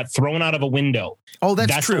Master. He got thrown out of a window. Oh,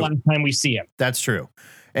 that's true. The last time we see him. That's true.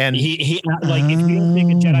 And he like, if you don't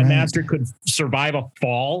think a Jedi Master could survive a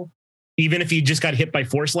fall, even if he just got hit by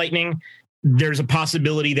Force lightning, there's a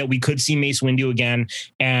possibility that we could see Mace Windu again.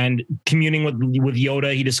 And communing with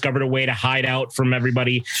Yoda, he discovered a way to hide out from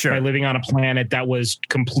everybody by living on a planet that was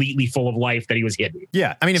completely full of life that he was hidden.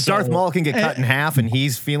 Yeah. I mean, if Darth Maul can get cut in half and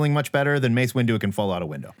he's feeling much better, then Mace Windu can fall out a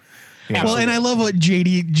window. Yeah. Well, and I love what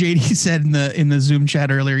JD said in the Zoom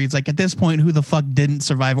chat earlier. He's like, at this point, who the fuck didn't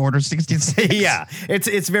survive Order 66? Yeah,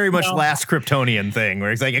 it's very much last Kryptonian thing where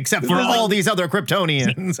he's like, except for all these other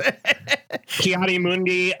Kryptonians.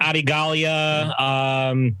 Ki-Adi-Mundi, Adigalia,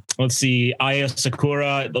 let's see, Aya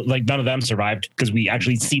Sakura, like none of them survived because we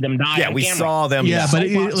actually see them die. Yeah, we saw them. Yeah, but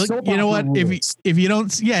you know what? If you don't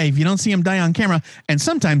see them die on camera, and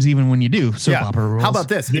sometimes even when you do, soap opera rules. How about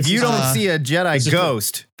this? If you don't see a Jedi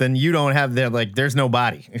ghost, then you don't have there's no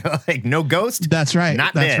body. Like no ghost. That's right.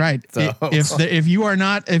 Not That's dead. right. So. If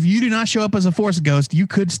you do not show up as a Force ghost, you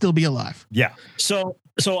could still be alive. Yeah. So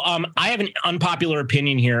I have an unpopular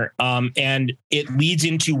opinion here, and it leads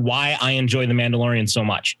into why I enjoy The Mandalorian so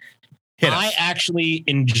much. I actually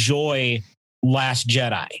enjoy Last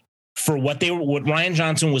Jedi for what Rian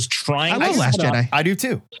Johnson was trying. I love Last Jedi. I do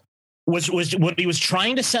too. Was what he was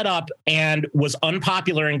trying to set up and was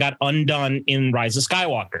unpopular and got undone in Rise of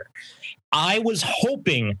Skywalker. I was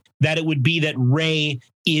hoping that it would be that Rey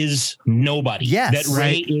is nobody. Yes, that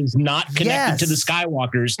Rey is not connected to the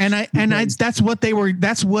Skywalkers.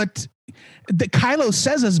 That's what Kylo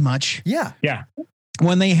says as much. Yeah. Yeah.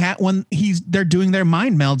 When they're doing their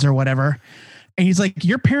mind melds or whatever. And he's like,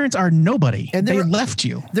 your parents are nobody. And they left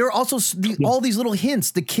you. There are also all these little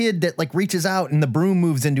hints. The kid that like reaches out and the broom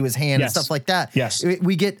moves into his hand and stuff like that. Yes.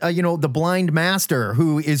 We get, the blind master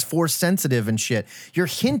who is force sensitive and shit. You're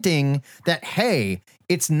hinting that, hey,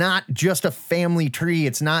 it's not just a family tree.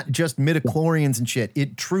 It's not just midichlorians and shit.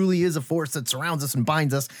 It truly is a force that surrounds us and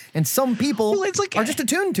binds us. And some people are just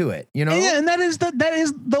attuned to it, you know? Yeah, and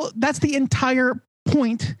that's the entire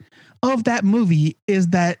point of that movie is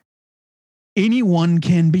that anyone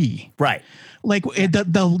can be right. Like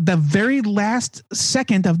the very last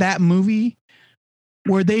second of that movie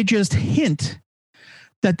where they just hint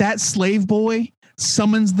that slave boy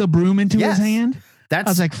summons the broom into his hand. I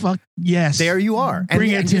was like, fuck yes. There you are.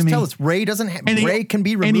 Bring it to me. Tell us Rey Rey can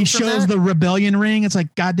be removed. And he shows the rebellion ring. It's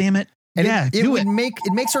like, God damn it. And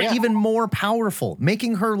it makes her even more powerful,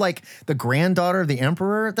 making her like the granddaughter of the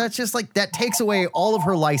emperor. That's just like, that takes away all of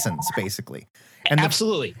her license, basically. And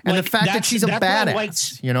absolutely. And the fact that she's a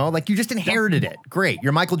badass, like you just inherited it. Great.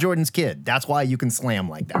 You're Michael Jordan's kid. That's why you can slam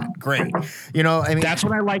like that. Great. I mean, that's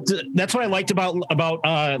what I liked. That's what I liked about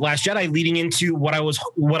Last Jedi, leading into what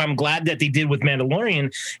I'm glad that they did with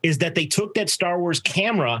Mandalorian is that they took that Star Wars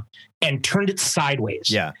camera and turned it sideways.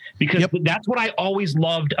 Yeah. Because that's what I always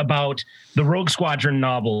loved about the Rogue Squadron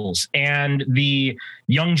novels and the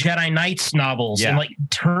Young Jedi Knights novels. Yeah. And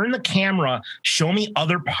turn the camera, show me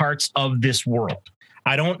other parts of this world.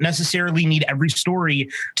 I don't necessarily need every story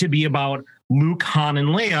to be about Luke, Han, and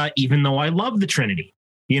Leia, even though I love the Trinity.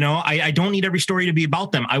 I don't need every story to be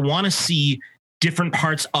about them. I want to see different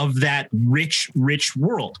parts of that rich, rich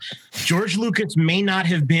world. George Lucas may not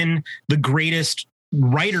have been the greatest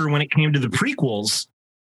writer when it came to the prequels,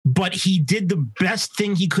 but he did the best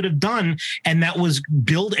thing he could have done, and that was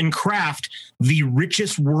build and craft the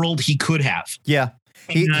richest world he could have. Yeah.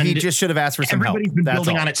 He just should have asked for some help. Everybody's been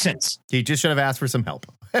building on it since. He just should have asked for some help.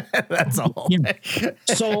 That's all. Yeah.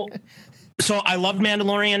 So I loved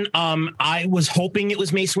Mandalorian. I was hoping it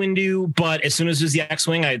was Mace Windu, but as soon as it was the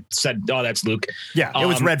X-Wing, I said, oh, that's Luke. Yeah, it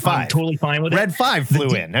was Red 5. I'm totally fine with it. Red 5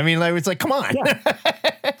 flew in. I mean, it's like, come on.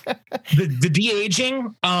 Yeah. the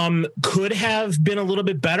de-aging could have been a little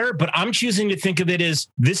bit better, but I'm choosing to think of it as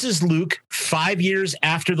this is Luke 5 years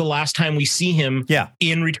after the last time we see him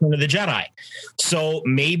in Return of the Jedi. So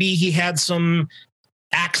maybe he had some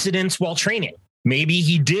accidents while training. Maybe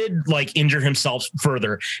he did like injure himself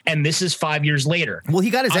further, and this is 5 years later. Well, he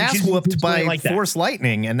got his ass whooped by Force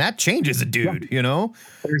lightning, and that changes a dude, you know?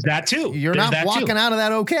 There's that too. You're not walking out of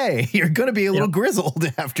that okay. You're going to be a little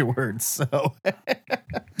grizzled afterwards. So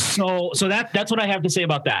so that's what I have to say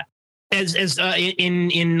about that. As in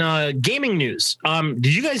gaming news,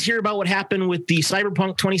 did you guys hear about what happened with the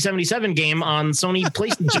Cyberpunk 2077 game on Sony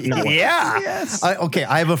PlayStation Network? Yeah. Yes.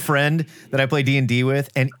 I have a friend that I play D&D with,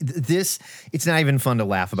 and it's not even fun to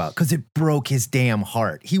laugh about because it broke his damn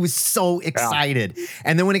heart. He was so excited. Yeah.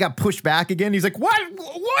 And then when it got pushed back again, he's like, what? Why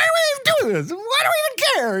are we doing this? Why do we even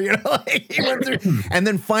care? You know, like he went through, and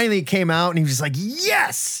then finally it came out and he was just like,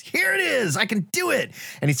 yes, here it is. I can do it.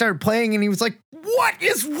 And he started playing and he was like, what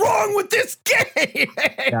is wrong with this game?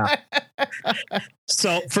 Yeah.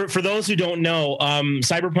 So for those who don't know,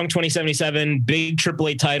 Cyberpunk 2077, big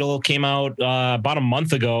AAA title, came out about a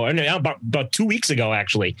month ago, about 2 weeks ago,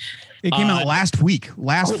 actually. It came out last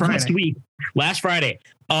Friday. Last Friday.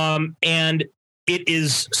 And it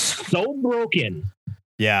is so broken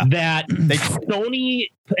that Sony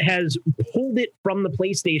has pulled it from the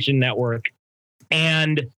PlayStation Network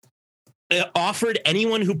and offered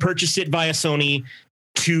anyone who purchased it via Sony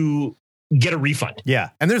to get a refund.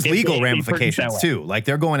 Yeah. And there's legal ramifications too. Like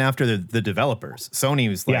they're going after the developers. Sony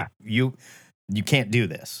was like, you can't do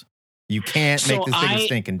this. You can't make this big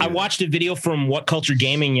stink and do I watched a video from What Culture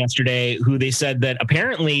Gaming yesterday, who they said that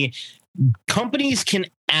apparently companies can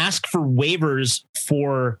ask for waivers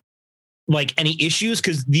for like any issues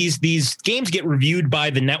because these games get reviewed by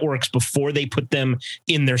the networks before they put them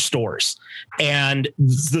in their stores. And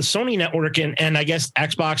the Sony network and I guess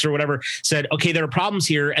Xbox or whatever said, okay, there are problems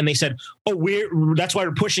here. And they said, that's why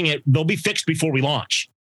we're pushing it. They'll be fixed before we launch.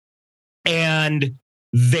 And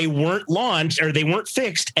they weren't launched or they weren't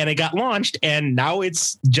fixed and it got launched and now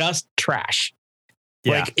it's just trash.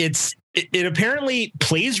 Yeah. Like it apparently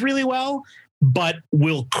plays really well, but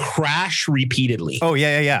will crash repeatedly. Oh,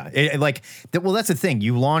 yeah. Well, that's the thing.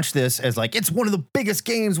 You launch this as like, it's one of the biggest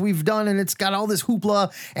games we've done, and it's got all this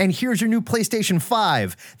hoopla, and here's your new PlayStation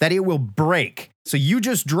 5 that it will break. So you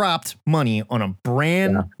just dropped money on a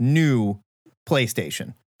brand new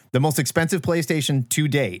PlayStation, the most expensive PlayStation to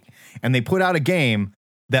date, and they put out a game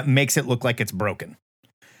that makes it look like it's broken.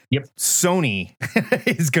 Yep. Sony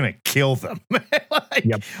is going to kill them.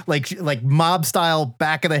 like mob style,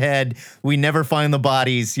 back of the head. We never find the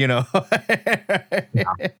bodies, you know?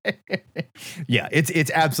 Yeah,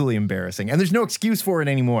 it's absolutely embarrassing. And there's no excuse for it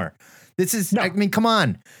anymore. This is, I mean, come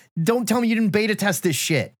on. Don't tell me you didn't beta test this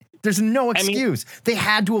shit. There's no excuse. They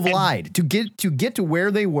had to have lied to get to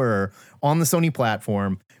where they were on the Sony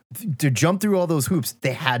platform, to jump through all those hoops.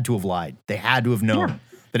 They had to have lied. They had to have known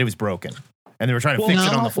that it was broken. And they were trying to fix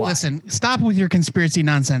it on the fly. Listen, stop with your conspiracy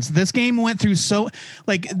nonsense. This game went through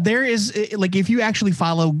there is if you actually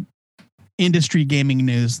follow industry gaming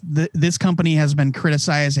news, this company has been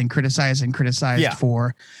criticized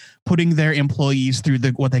for putting their employees through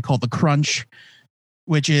what they call the crunch,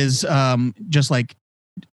 which is just like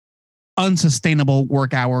unsustainable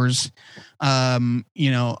work hours, trying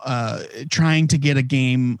to get a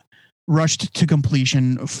game rushed to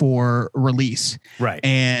completion for release. Right.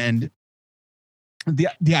 And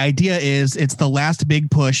the idea is it's the last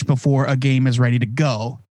big push before a game is ready to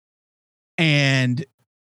go. And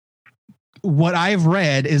what I've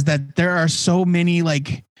read is that there are so many,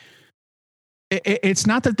 like, it's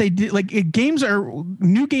not that they did, like,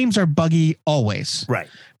 new games are buggy always. Right.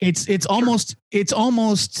 It's almost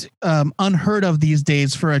unheard of these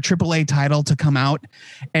days for a AAA title to come out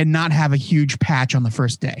and not have a huge patch on the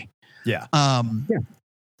first day. Yeah.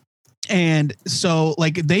 And so,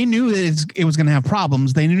 like, they knew that it was going to have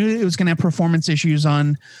problems. They knew it was going to have performance issues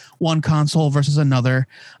on one console versus another.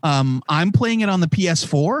 I'm playing it on the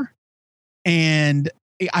PS4, and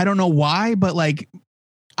I don't know why, but like,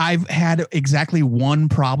 I've had exactly one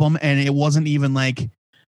problem, and it wasn't even like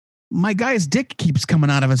my guy's dick keeps coming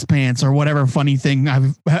out of his pants or whatever funny thing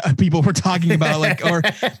people were talking about, like, or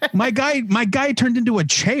my guy turned into a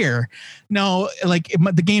chair. No, like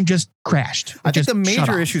the game just crashed. I think the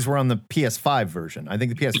major issues were on the PS5 version. I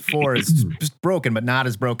think the PS4 is just broken, but not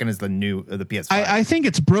as broken as the PS5. I think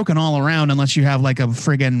it's broken all around unless you have like a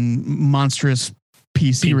friggin' monstrous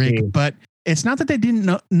PC rig. But it's not that they didn't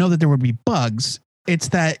know that there would be bugs. It's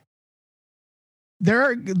that there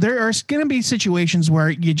are going to be situations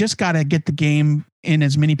where you just got to get the game in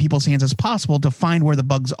as many people's hands as possible to find where the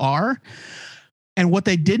bugs are. And what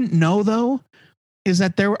they didn't know, though, is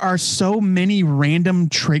that there are so many random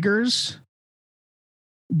triggers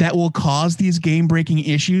that will cause these game-breaking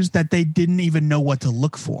issues that they didn't even know what to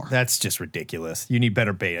look for. That's just ridiculous. You need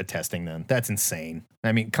better beta testing then. That's insane.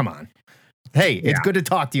 I mean, come on. Hey, it's good to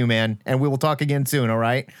talk to you, man. And we will talk again soon, all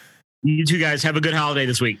right? You two guys have a good holiday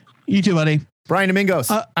this week. You too, buddy. Brian Domingos,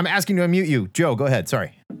 I'm asking to unmute you. Joe, go ahead.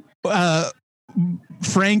 Sorry.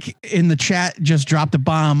 Frank in the chat just dropped a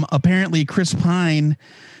bomb. Apparently, Chris Pine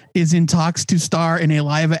is in talks to star in a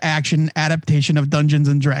live-action adaptation of Dungeons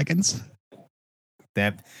and Dragons.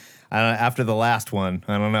 That after the last one,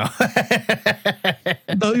 I don't know.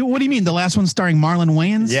 What do you mean? The last one starring Marlon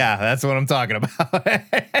Wayans? Yeah, that's what I'm talking about.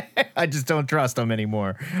 I just don't trust him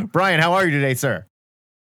anymore. Brian, how are you today, sir?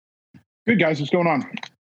 Good, guys. What's going on?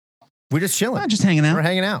 We're just chilling. Just hanging out. We're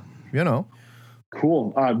hanging out, you know.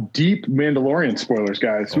 Cool. Deep Mandalorian spoilers,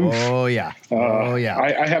 guys. Oof. Oh, yeah.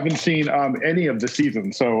 I haven't seen any of the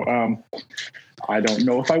season, so I don't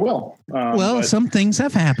know if I will. Well, some things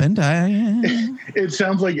have happened. It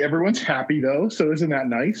sounds like everyone's happy, though, so isn't that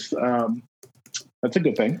nice? That's a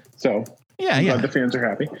good thing. So I'm glad the fans are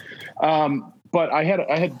happy. But I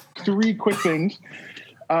had three quick things.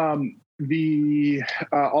 All the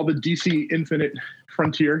DC Infinite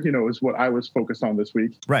Frontier, is what I was focused on this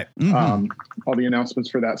week. Right. Mm-hmm. All the announcements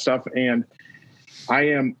for that stuff. And I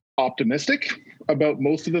am optimistic about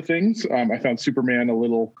most of the things. I found Superman a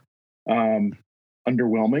little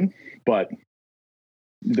underwhelming, but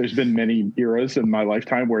there's been many eras in my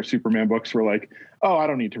lifetime where Superman books were like, oh, I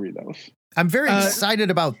don't need to read those. I'm very excited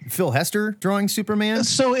about Phil Hester drawing Superman.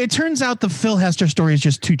 So it turns out the Phil Hester story is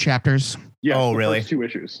just 2 chapters. Yeah. Oh, really? First 2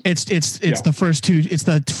 issues. It's the first 2. It's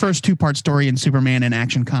the first 2-part story in Superman and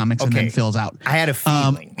Action Comics, and then Phil's out. I had a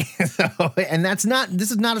feeling, and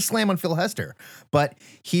this is not a slam on Phil Hester, but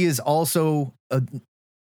he is also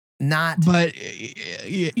not. But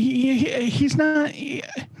he's not.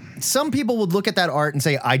 Some people would look at that art and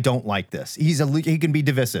say, I don't like this. He can be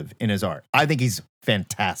divisive in his art. I think he's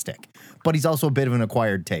fantastic, but he's also a bit of an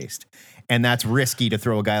acquired taste. And that's risky to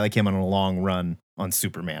throw a guy like him on a long run on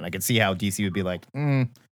Superman. I could see how DC would be like,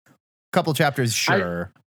 couple chapters,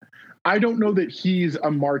 sure. I don't know that he's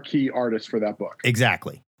a marquee artist for that book.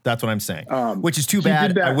 Exactly. That's what I'm saying, which is too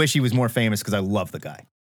bad. I wish he was more famous because I love the guy.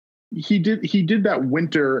 He did that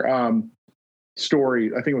winter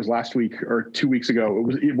story. I think it was last week or 2 weeks ago.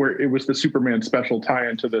 It was the Superman special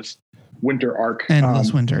tie-in to this winter arc.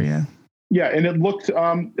 Endless winter, yeah. Yeah, and it looked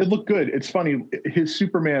good. It's funny. His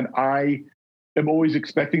Superman, I am always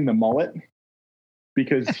expecting the mullet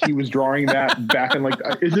because he was drawing that back in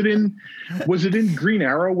was it in Green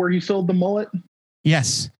Arrow where he sold the mullet?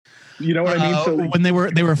 Yes. You know what I mean? So when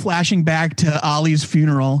they were flashing back to Ollie's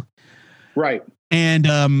funeral. Right. And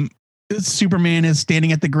Superman is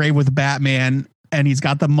standing at the grave with Batman, and he's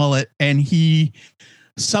got the mullet, and he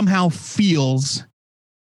somehow feels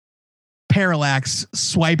Parallax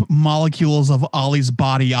swipe molecules of Ollie's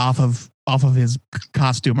body off of his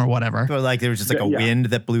costume or whatever. Or like there was just like a wind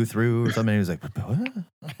that blew through or something. He was like, what?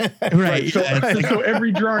 Right. So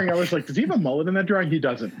every drawing, I was like, does he have a mullet in that drawing? He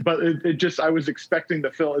doesn't. But it just, I was expecting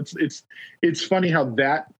the Phil. It's funny how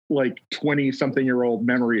that like 20-something-year-old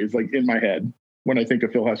memory is like in my head when I think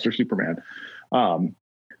of Phil Hester Superman.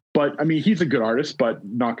 But I mean, he's a good artist, but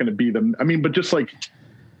not going to be them. I mean, but just like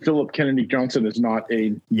Philip Kennedy Johnson is not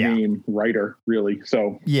a name writer really.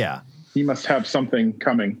 So yeah, he must have something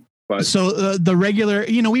coming. But so the regular,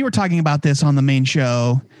 we were talking about this on the main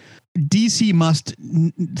show. DC must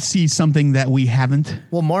see something that we haven't.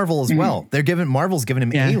 Well, Marvel as well. Marvel's giving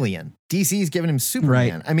him Alien. DC's giving him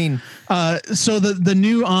Superman. Right. I mean, so the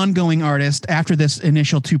new ongoing artist after this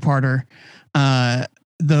initial 2-parter,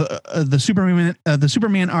 the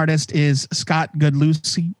Superman artist is Scott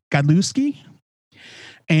Godlewski,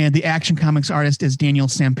 and the Action Comics artist is Daniel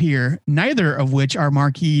Sampier. Neither of which are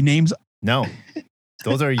marquee names. No,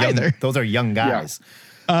 those are young. Those are young guys.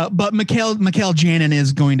 Yeah. But Mikhail Janin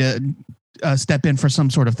is going to step in for some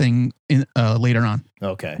sort of thing later on.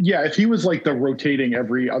 Okay. Yeah, if he was like the rotating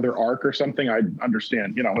every other arc or something, I'd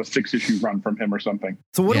understand. A 6-issue run from him or something.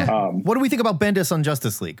 So what do we think about Bendis on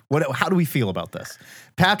Justice League? How do we feel about this?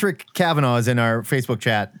 Patrick Kavanaugh is in our Facebook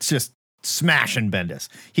chat, just smashing Bendis.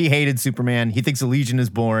 He hated Superman. He thinks the Legion is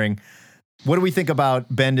boring. What do we think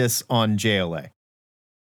about Bendis on JLA?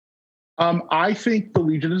 I think the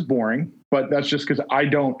Legion is boring, but that's just because I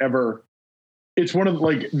don't ever. It's one of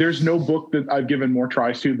there's no book that I've given more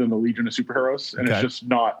tries to than the Legion of Superheroes, and it's just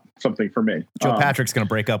not something for me. Joe Patrick's going to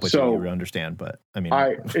break up with you understand, but I mean,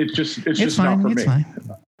 it's just fine, not for me. Fine.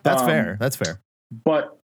 That's fair. That's fair.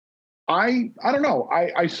 But I don't know.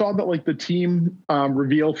 I saw that like the team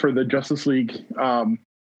reveal for the Justice League on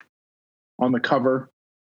the cover.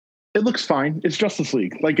 It looks fine. It's Justice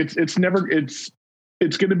League. Like it's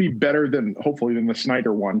going to be better than hopefully than the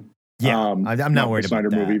Snyder one. Yeah, I'm not worried the Snyder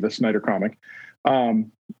about that. movie, the Snyder comic. I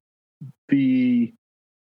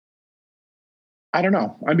don't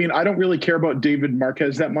know. I mean, I don't really care about David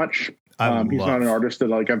Marquez that much. He's not an artist that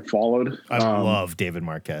like I've followed. I love David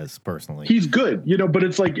Marquez personally. He's good, but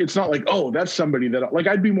it's like, it's not like, oh, that's somebody that like,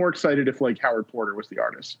 I'd be more excited if like Howard Porter was the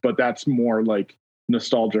artist, but that's more like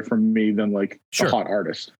nostalgia from me than like a hot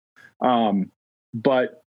artist.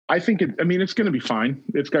 But I think it's going to be fine.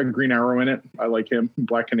 It's got Green Arrow in it. I like him,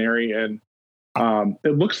 Black Canary. And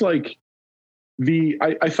it looks like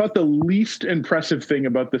I thought the least impressive thing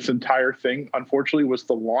about this entire thing, unfortunately, was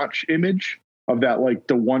the launch image of that, like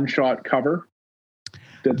the one-shot cover.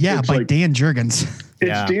 By like, Dan Jurgens.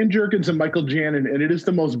 It's Dan Jurgens and Michael Janin, and it is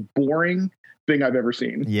the most boring thing I've ever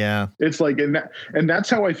seen. Yeah. It's like, and that's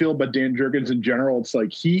how I feel about Dan Jurgens in general. It's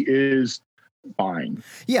like, he is fine.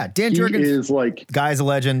 Yeah. Dan Jurgens is like, guy's a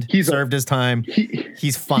legend. He served his time.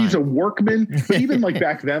 He's fine. He's a workman. But even like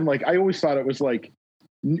back then, like I always thought it was like,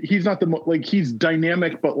 he's not he's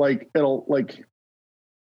dynamic, but like it'll like,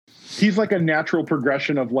 he's like a natural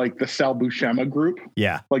progression of like the Sal Buscema group.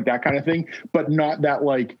 Yeah. Like that kind of thing, but not that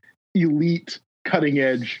like elite cutting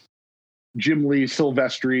edge Jim Lee,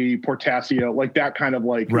 Silvestri, Portasio, like that kind of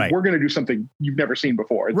like, we're going to do something you've never seen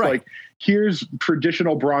before. It's like, here's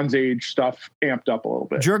traditional Bronze Age stuff amped up a little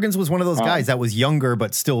bit. Jurgens was one of those guys that was younger,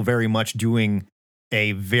 but still very much doing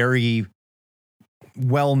a very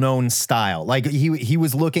well-known style. Like he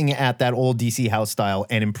was looking at that old DC House style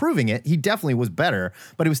and improving it. He definitely was better,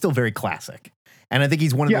 but it was still very classic. And I think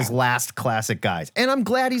he's one of those last classic guys. And I'm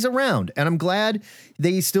glad he's around. And I'm glad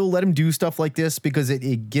they still let him do stuff like this because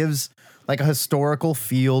it gives like a historical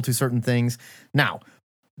feel to certain things. Now,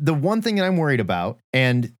 the one thing that I'm worried about,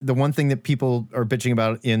 and the one thing that people are bitching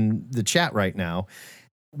about in the chat right now,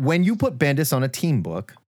 when you put Bendis on a team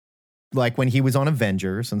book, like when he was on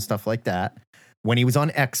Avengers and stuff like that, when he was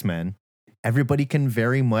on X-Men, everybody can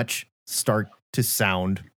very much start to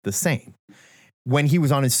sound the same. When he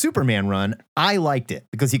was on his Superman run, I liked it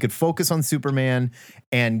because he could focus on Superman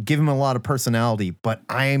and give him a lot of personality. But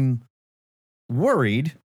I'm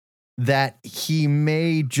worried that he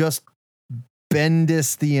may just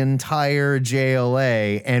Bendis the entire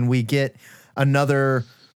JLA and we get another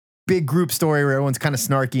big group story where everyone's kind of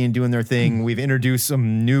snarky and doing their thing. We've introduced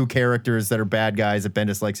some new characters that are bad guys that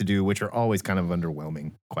Bendis likes to do, which are always kind of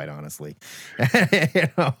underwhelming, quite honestly.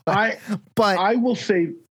 I will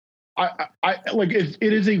say, I like it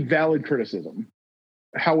is a valid criticism.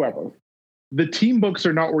 However, the team books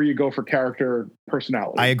are not where you go for character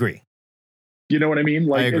personality. I agree. You know what I mean?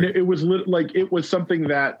 Like, and it was something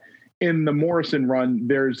that in the Morrison run,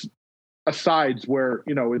 there's asides where,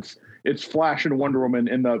 it's Flash and Wonder Woman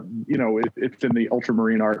in the, it's in the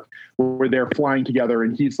Ultramarine arc where they're flying together.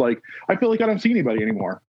 And he's like, I feel like I don't see anybody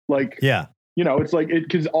anymore. Like, it's like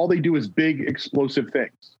because all they do is big explosive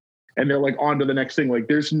things. And they're like on to the next thing. Like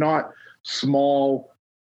there's not small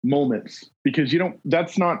moments because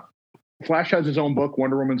that's not, Flash has his own book.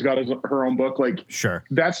 Wonder Woman's got her own book. Like, sure,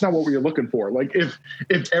 that's not what we're looking for. Like if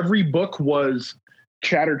every book was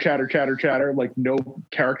chatter, like no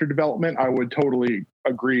character development, I would totally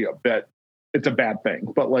agree that it's a bad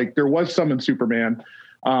thing. But like there was some in Superman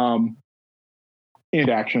and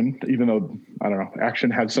Action, even though, I don't know,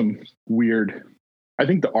 Action had some weird, I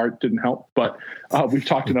think the art didn't help, but we've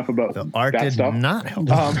talked enough about the art that did stuff. Not help.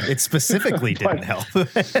 It specifically didn't help.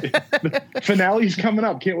 The finale's coming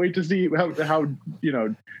up. Can't wait to see how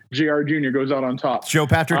JR Jr. goes out on top. Joe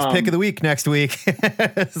Patrick's pick of the week next week.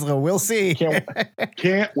 So we'll see.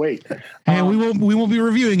 Can't wait. And we won't be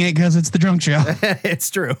reviewing it because it's the drunk show. It's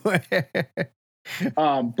true.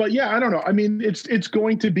 But yeah, I don't know. I mean, it's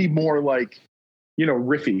going to be more like,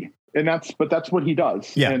 riffy, and that's what he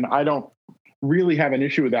does. Yeah. And I don't really have an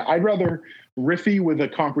issue with that. I'd rather riffy with a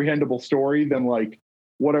comprehensible story than like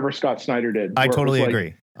whatever Scott Snyder did. I totally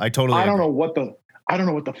agree. I don't know what the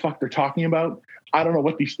fuck they're talking about. I don't know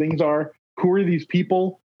what these things are. Who are these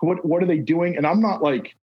people? What are they doing? And I'm not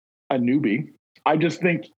like a newbie. I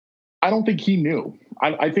don't think he knew.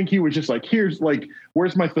 I think he was just like,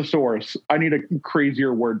 where's my thesaurus? I need a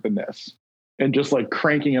crazier word than this. And just like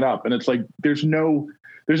cranking it up. And it's like, there's no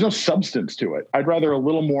substance to it. I'd rather a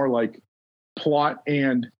little more like plot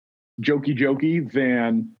and jokey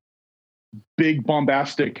than big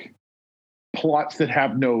bombastic plots that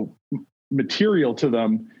have no material to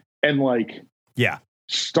them and like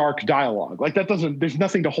stark dialogue. Like that there's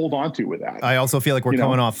nothing to hold on to with that. I also feel like we're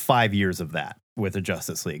coming off 5 years of that. with the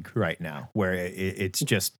Justice League right now, where it's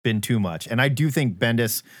just been too much. And I do think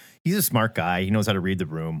Bendis, he's a smart guy. He knows how to read the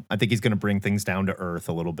room. I think he's going to bring things down to earth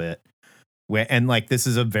a little bit. And like, this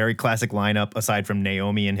is a very classic lineup aside from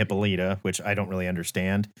Naomi and Hippolyta, which I don't really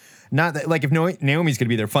understand. Not that, like, if Naomi's going to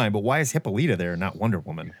be there, fine, but why is Hippolyta there and not Wonder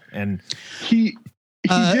Woman? And he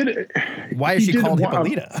did. Why is she called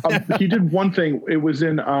Hippolyta? He did one thing. It was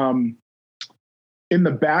in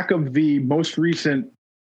the back of the most recent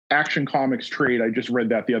Action Comics trade. I just read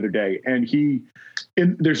that the other day, and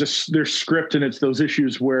there's script, and it's those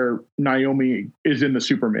issues where Naomi is in the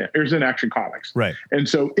Superman, or is in Action Comics, right? And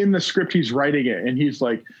so in the script, he's writing it, and he's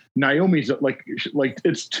like, Naomi's like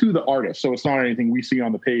it's to the artist, so it's not anything we see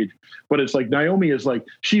on the page, but it's like Naomi is like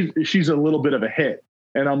she's a little bit of a hit,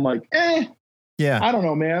 and I'm like, yeah, I don't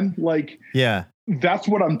know, man, like, yeah, that's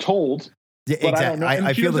what I'm told. Yeah, but exactly. I don't know. And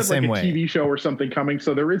I feel the same way. A TV show or something coming,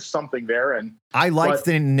 so there is something there. And I liked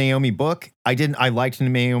the Naomi book. I liked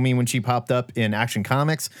Naomi when she popped up in Action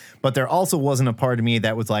Comics, but there also wasn't a part of me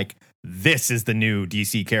that was like, this is the new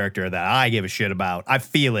DC character that I give a shit about. I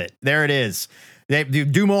feel it. There it is. They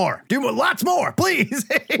do more, lots more, please.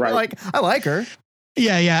 Right. Like, I like her.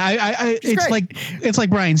 Yeah. It's like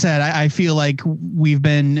Brian said. I feel like we've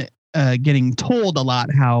been getting told a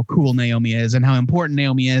lot how cool Naomi is and how important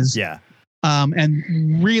Naomi is. Yeah.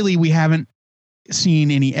 And really, we haven't seen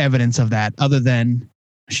any evidence of that other than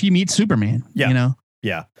she meets Superman. Yeah. You know?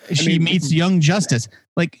 Yeah. She meets Young Justice.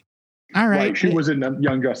 Like, all right. She was in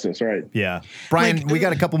Young Justice, right? Yeah. Brian, Like, we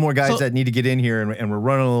got a couple more guys that need to get in here, and we're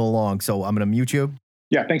running a little long, so I'm going to mute you.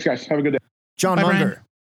 Yeah. Thanks, guys. Have a good day. John Bye, Bunger. Brian.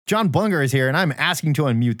 John Bunger is here, and I'm asking to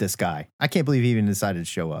unmute this guy. I can't believe he even decided to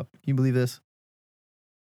show up. Can you believe this?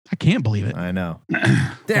 I can't believe it. I know.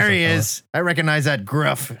 There he is. I recognize that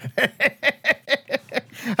gruff.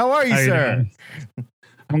 How are you, sir?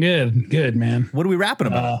 I'm good, man. What are we rapping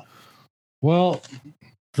about? Well,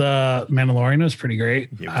 the Mandalorian was pretty great.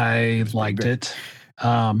 I liked it.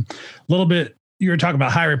 A little bit. You were talking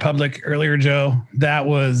about High Republic earlier, Joe. That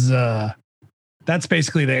was that's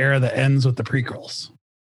basically the era that ends with the prequels.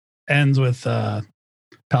 Ends with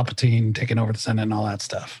Palpatine taking over the Senate and all that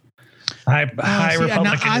stuff. High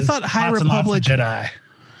Republic. I thought High Republic Jedi.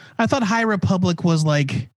 I thought High Republic was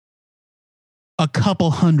like a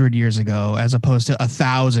couple hundred years ago, as opposed to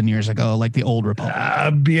 1,000 years ago, like the old Republic.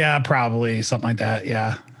 Yeah, probably something like that.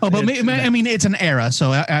 Yeah. Oh, but I mean, it's an era, so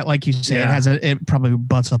like you say, it probably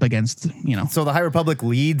butts up against, you know. So the High Republic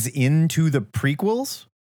leads into the prequels.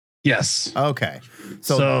 Yes. Okay.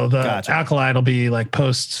 So the Acolyte will be like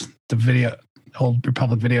post the old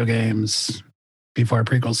Republic video games before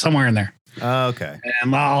prequels, somewhere in there. Okay.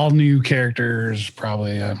 And all new characters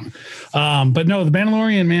probably. But no, the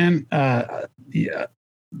Mandalorian, man. Yeah.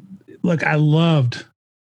 Look, I loved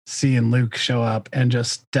seeing Luke show up and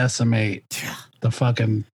just decimate the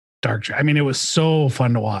fucking dark. I mean, it was so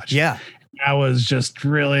fun to watch. Yeah. I was just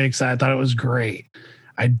really excited. I thought it was great.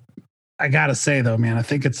 I gotta say though, man, I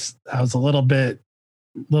think I was a little bit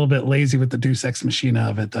lazy with the Deus Ex Machina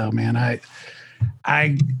of it though, man.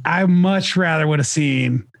 I much rather would have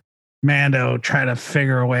seen Mando try to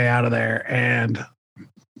figure a way out of there and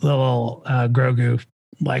little Grogu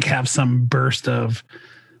like have some burst of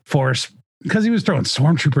force, because he was throwing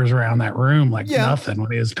stormtroopers around that room like nothing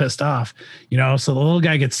when he was pissed off, you know. So the little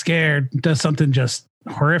guy gets scared, does something just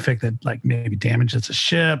horrific that like maybe damages a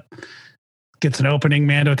ship, gets an opening.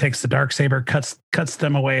 Mando takes the Darksaber, cuts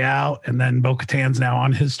them a way out, and then Bo-Katan's now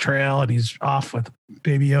on his trail, and he's off with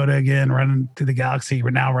Baby Yoda again, running through the galaxy.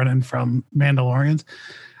 We're now running from Mandalorians.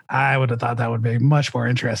 I would have thought that would be much more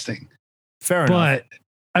interesting. Fair enough. But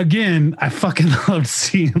again, I fucking loved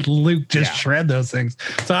seeing Luke just shred those things.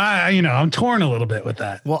 So I'm torn a little bit with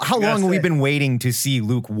that. Well, how long have we been waiting to see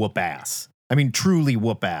Luke whoop ass? I mean, truly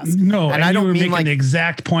whoop ass. No, and I don't mean like the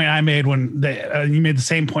exact point I made when you made the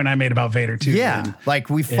same point I made about Vader too. Yeah, like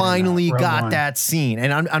we finally got that scene,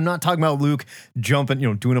 and I'm not talking about Luke jumping,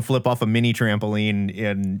 doing a flip off a mini trampoline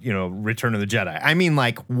in Return of the Jedi. I mean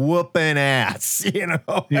like whooping ass,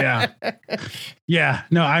 Yeah, yeah.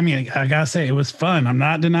 No, I mean I gotta say it was fun. I'm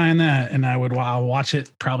not denying that, and I'll watch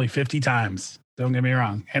it probably 50 times. Don't get me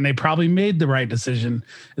wrong, and they probably made the right decision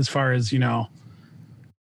as far as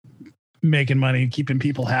making money, keeping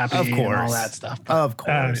people happy, of course, and all that stuff. But, of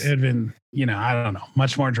course, it'd been, I don't know,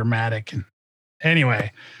 much more dramatic. And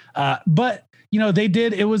anyway, but they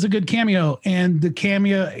did. It was a good cameo, and the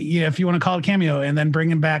cameo, if you want to call it cameo, and then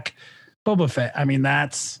bringing back Boba Fett. I mean,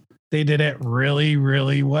 they did it really,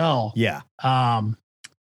 really well. Yeah.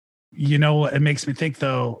 It makes me think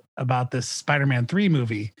though about this Spider-Man 3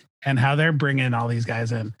 movie and how they're bringing all these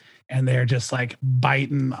guys in, and they're just like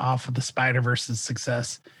biting off of the Spider-Verse's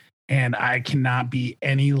success. and I cannot be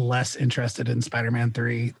any less interested in Spider-Man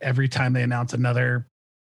 3. Every time they announce another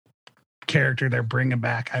character they're bringing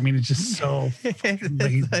back, I mean, it's just so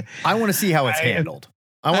lazy. I want to see how it's handled.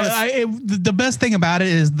 The best thing about it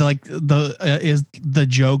is the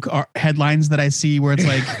joke headlines that I see where it's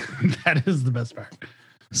like that is the best part.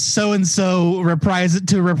 So and so reprise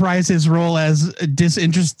his role as a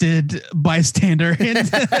disinterested bystander in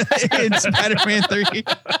Spider-Man 3.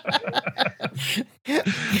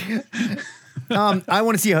 I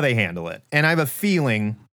want to see how they handle it, and I have a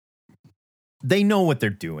feeling they know what they're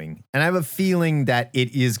doing, and I have a feeling that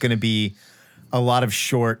it is going to be a lot of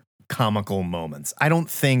short comical moments. I don't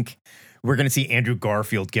think we're going to see Andrew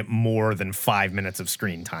Garfield get more than 5 minutes of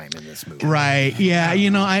screen time in this movie. Right. Yeah.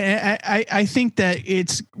 You know, I think that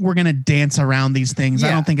we're going to dance around these things. Yeah.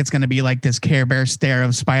 I don't think it's going to be like this Care Bear stare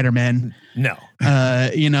of Spider-Man. No.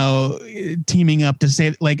 You know, teaming up to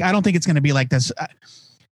save, like, I don't think it's going to be like this.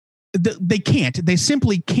 They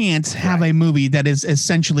simply can't have a movie that is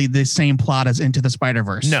essentially the same plot as Into the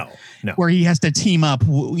Spider-Verse. No. Where he has to team up,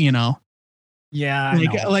 you know. Yeah, well,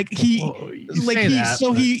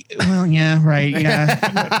 yeah, right,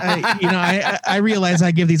 yeah. I realize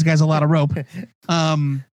I give these guys a lot of rope,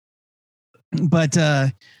 but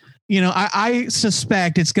I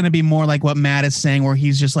suspect it's going to be more like what Matt is saying, where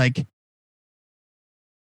he's just like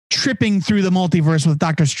tripping through the multiverse with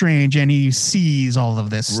Doctor Strange, and he sees all of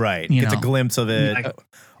this. Right, gets a glimpse of it.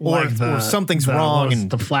 Or something's wrong, and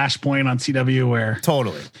the Flashpoint on CW where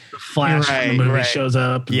totally the Flash from the movie shows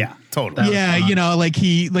up. Yeah, totally. Yeah, you know, like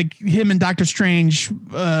him and Doctor Strange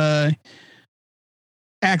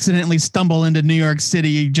accidentally stumble into New York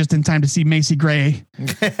City just in time to see Macy Gray,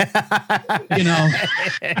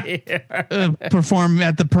 perform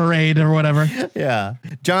at the parade or whatever. Yeah,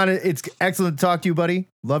 John, it's excellent to talk to you, buddy.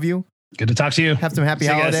 Love you. Good to talk to you. Have some happy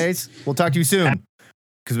holidays. We'll talk to you soon.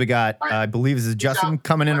 Because we got, I believe this is Justin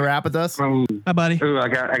coming in to rap with us. Hi, buddy. Ooh, I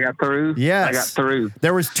got through. Yes. I got through.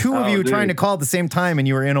 There was two of you trying to call at the same time, and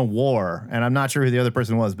you were in a war. And I'm not sure who the other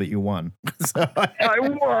person was, but you won. So. I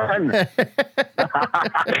won.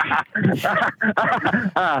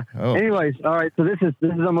 Anyways, all right. So this is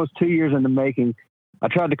almost 2 years in the making. I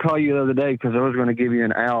tried to call you the other day because I was going to give you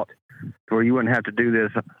an out where you wouldn't have to do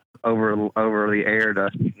this over the air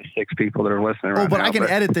to the 6 people that are listening right now. But I can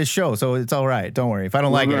edit this show, so it's all right. Don't worry. If I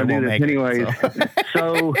don't like it, I won't make anyways. it.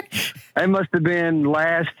 So it must have been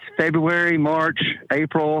last February, March,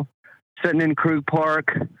 April, sitting in Krug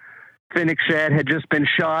Park. Phoenix Shad had just been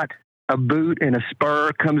shot. A boot and a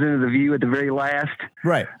spur comes into the view at the very last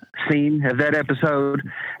scene of that episode.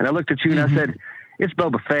 And I looked at you and I said, it's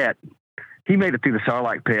Boba Fett. He made it through the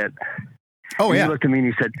Sarlacc pit. Oh, and yeah. You looked at me and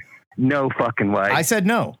you said, no fucking way. I said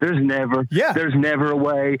no. There's never a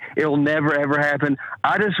way. It'll never, ever happen.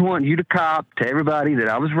 I just want you to cop to everybody that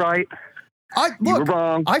I was right. You were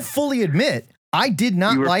wrong. I fully admit I did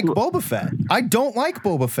not like Boba Fett. I don't like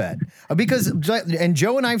Boba Fett because, and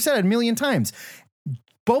Joe and I have said it a million times,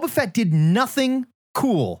 Boba Fett did nothing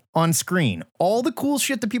cool on screen. All the cool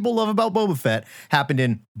shit that people love about Boba Fett happened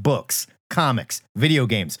in books, comics, video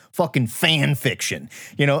games, fucking fan fiction,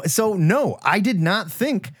 So no, I did not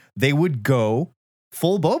think they would go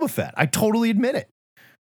full Boba Fett. I totally admit it.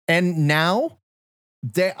 And now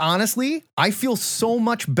honestly, I feel so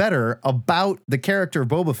much better about the character of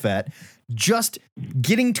Boba Fett just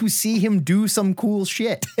getting to see him do some cool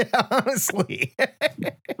shit. Honestly.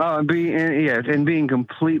 And being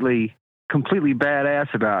completely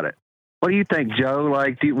badass about it. What do you think, Joe?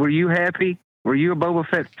 Like, were you happy? Were you a Boba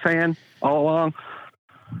Fett fan all along?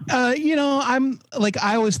 I'm like,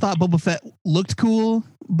 I always thought Boba Fett looked cool,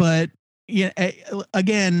 but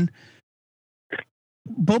again,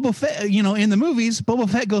 Boba Fett, in the movies, Boba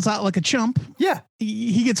Fett goes out like a chump. Yeah.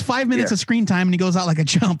 He gets 5 minutes of screen time and he goes out like a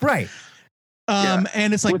chump. Right.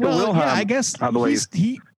 And it's like, Wilhelm, I guess I believe.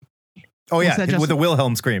 With the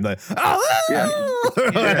Wilhelm scream. And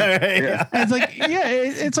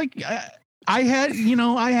it's like,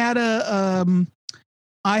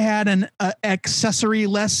 I had an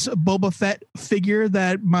accessory-less Boba Fett figure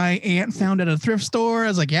that my aunt found at a thrift store. I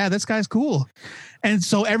was like, yeah, this guy's cool. And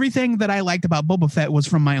so everything that I liked about Boba Fett was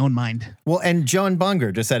from my own mind. Well, and John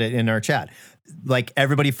Bunger just said it in our chat. Like,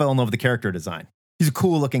 everybody fell in love with the character design. He's a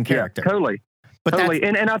cool-looking character. Yeah, totally. But totally.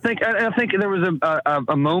 And I think there was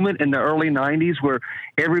a moment in the early 90s where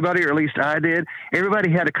everybody, or at least I did,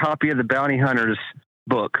 everybody had a copy of the Bounty Hunters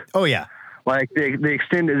book. Oh, yeah. Like the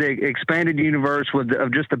expanded universe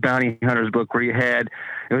of just the Bounty Hunters book, where it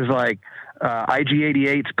was like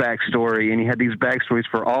IG-88's backstory, and you had these backstories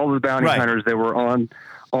for all the bounty hunters that were on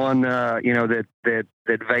that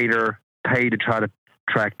Vader paid to try to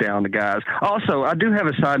track down the guys. Also, I do have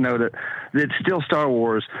a side note that's still Star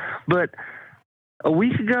Wars, but a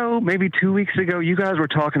week ago, maybe 2 weeks ago, you guys were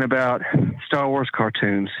talking about Star Wars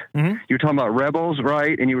cartoons. Mm-hmm. You were talking about Rebels,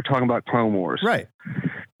 right? And you were talking about Clone Wars. Right.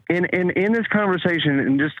 And in this conversation,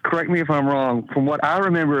 and just correct me if I'm wrong, from what I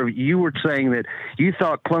remember, you were saying that you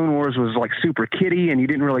thought Clone Wars was like super kiddie and you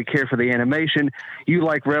didn't really care for the animation. You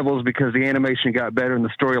like Rebels because the animation got better and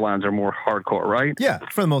the storylines are more hardcore, right? Yeah,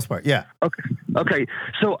 for the most part, yeah. Okay.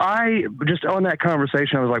 So I, just on that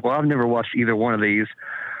conversation, I was like, well, I've never watched either one of these.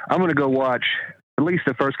 I'm going to go watch at least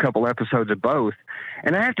the first couple episodes of both.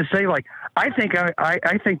 And I have to say, like, I think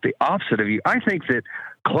the opposite of you. I think that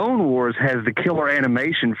Clone Wars has the killer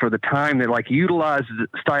animation for the time that like utilized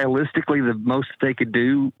stylistically the most they could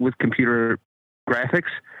do with computer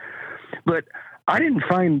graphics. But I didn't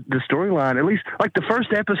find the storyline, at least like the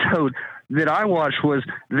first episode that I watched was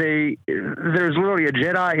there's literally a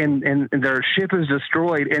Jedi and their ship is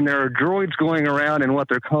destroyed and there are droids going around in what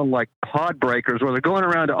they're called like pod breakers, where they're going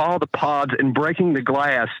around to all the pods and breaking the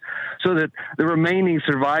glass so that the remaining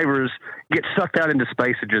survivors get sucked out into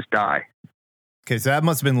space and just die. Okay, so that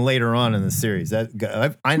must have been later on in the series. This is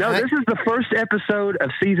the first episode of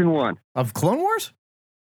season 1 of Clone Wars.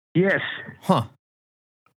 Yes. Huh.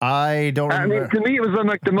 I don't remember. I mean, to me, it was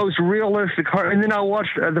like the most realistic. And then I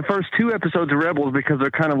watched the first 2 episodes of Rebels because they're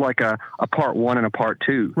kind of like a part 1 and a part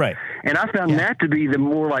 2. Right. And I found that to be the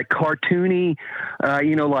more like cartoony,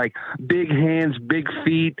 like big hands, big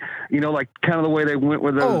feet, like kind of the way they went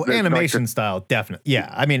with the animation style. Definitely.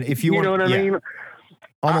 Yeah. I mean, if you know what I mean?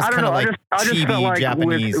 Almost kind of like I just felt like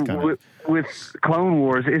Japanese with Clone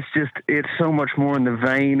Wars, it's so much more in the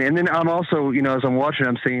vein. And then I'm also, as I'm watching,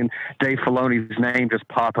 I'm seeing Dave Filoni's name just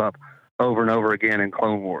pop up over and over again in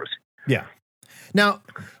Clone Wars. Yeah. Now,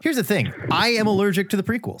 here's the thing. I am allergic to the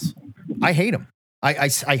prequels. I hate them. I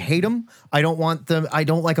hate them. I don't want them. I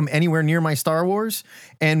don't like them anywhere near my Star Wars.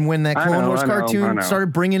 And when that Clone Wars cartoon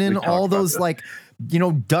started bringing in all those like,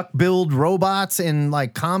 duck-billed robots and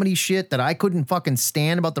like comedy shit that I couldn't fucking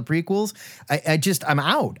stand about the prequels, I'm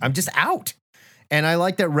out. I'm just out. And I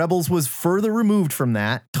like that Rebels was further removed from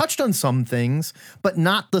that, touched on some things, but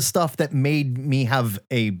not the stuff that made me have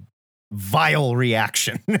a vile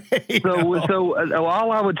reaction. So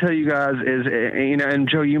all I would tell you guys is, and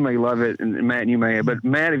Joe, you may love it, and Matt, you may, but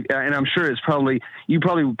Matt, and I'm sure you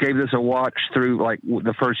probably gave this a watch through like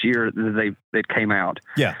the first year that it came out.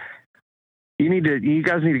 Yeah. You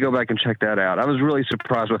guys need to go back and check that out. I was really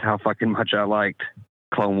surprised with how fucking much I liked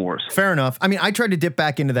Clone Wars. Fair enough. I mean, I tried to dip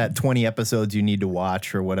back into that 20 episodes you need to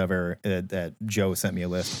watch or whatever that Joe sent me a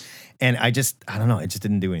list. And I don't know. It just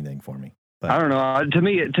didn't do anything for me. But I don't know. To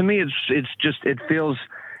me, it's just, it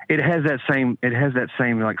has that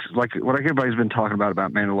same, like what everybody's been talking about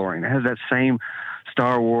Mandalorian. It has that same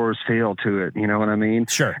Star Wars feel to it. You know what I mean?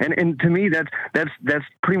 Sure. And to me, that's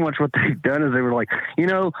pretty much what they've done is they were like,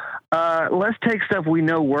 let's take stuff we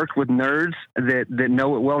know worked with nerds that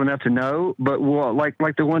know it well enough to know, but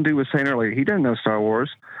like the one dude was saying earlier, he doesn't know Star Wars.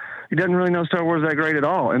 He doesn't really know Star Wars that great at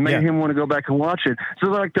all, and made him want to go back and watch it. So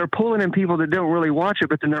like they're pulling in people that don't really watch it,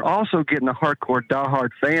 but then they're also getting the hardcore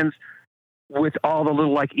diehard fans with all the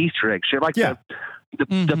little like Easter egg shit, like the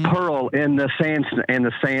pearl and the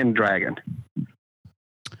sand dragon.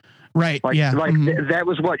 Right. That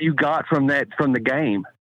was what you got from the game.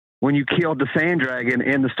 When you killed the sand dragon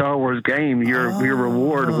in the Star Wars game, your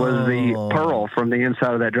reward was the pearl from the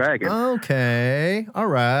inside of that dragon. Okay. All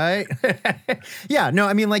right. Yeah. No,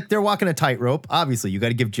 I mean, like they're walking a tightrope. Obviously, you got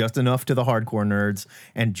to give just enough to the hardcore nerds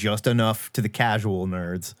and just enough to the casual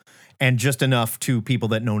nerds and just enough to people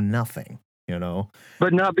that know nothing.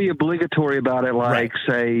 But not be obligatory about it, like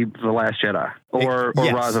say The Last Jedi or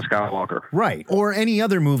Rise of Skywalker, right? Or any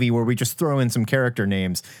other movie where we just throw in some character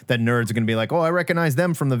names that nerds are going to be like, oh, I recognize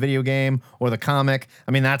them from the video game or the comic.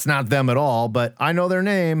 I mean, that's not them at all, but I know their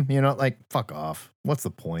name. Like fuck off. What's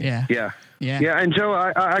the point? Yeah. And Joe,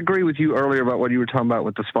 I agree with you earlier about what you were talking about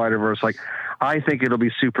with the Spider-Verse. Like, I think it'll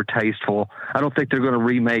be super tasteful. I don't think they're going to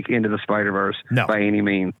remake Into the Spider-Verse by any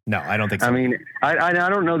means. No, I don't think so. I mean, I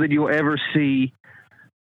don't know that you'll ever see,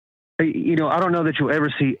 I don't know that you'll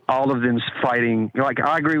ever see all of them fighting. Like,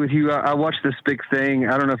 I agree with you. I watched this big thing.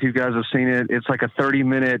 I don't know if you guys have seen it. It's like a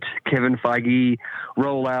 30-minute Kevin Feige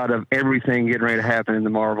rollout of everything getting ready to happen in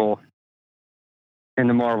the Marvel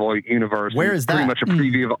universe. Where is that? Pretty much a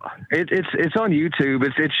preview of it's on YouTube.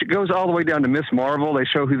 It goes all the way down to Miss Marvel. They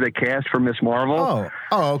show who they cast for Miss Marvel.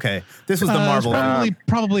 Oh, okay. This was the Marvel.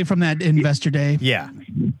 Probably from that Investor Day.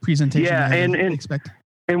 Presentation. Yeah, and expect.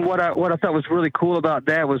 And what I thought was really cool about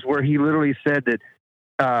that was where he literally said that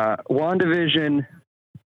WandaVision,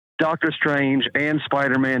 Doctor Strange, and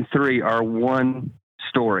Spider-Man 3 are one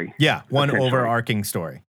story. Yeah, one essentially. overarching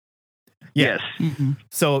story. Yeah. Yes.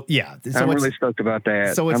 So yeah, so I'm it's, really stoked about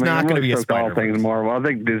that. so it's not I'm gonna really be a stoked on all Spider-Verse. things Marvel. I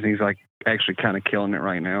think Disney's like actually kind of killing it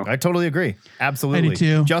right now. I totally agree. Absolutely. I do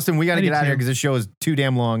too. Justin, we got to I get do out of here too. because this show is too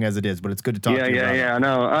damn long as it is, but it's good to talk Yeah, to you. yeah,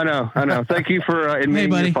 brother. I know. Thank you for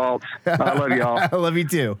admitting buddy. your faults. I love y'all. I love you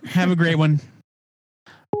too. Have a great one.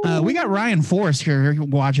 We got Ryan Forrest here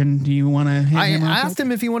watching. Do you want to? I asked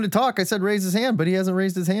him if he wanted to talk. I said raise his hand, but he hasn't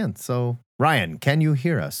raised his hand. So Ryan, can you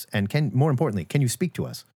hear us? And more importantly, can you speak to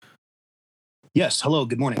us? Yes. Hello.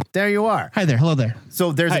 Good morning. There you are. Hi there. Hello there.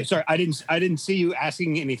 So there's Hi. Sorry, I didn't see you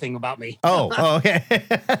asking anything about me. okay.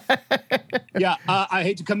 Yeah. I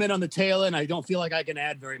hate to come in on the tail end. I don't feel like I can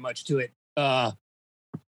add very much to it. I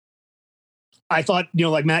thought,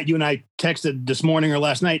 like Matt, you and I texted this morning or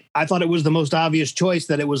last night. I thought it was the most obvious choice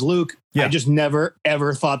that it was Luke. Yeah. I just never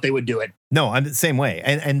ever thought they would do it. No, I'm the same way.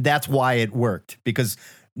 And that's why it worked, because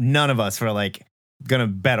none of us were like gonna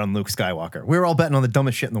bet on Luke Skywalker. We were all betting on the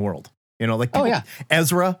dumbest shit in the world. Like people,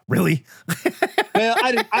 Ezra, really? Well,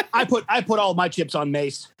 I put all my chips on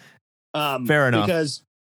Mace. Fair enough. Because,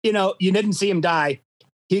 you didn't see him die.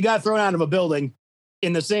 He got thrown out of a building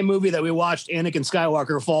in the same movie that we watched Anakin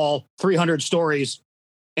Skywalker fall 300 stories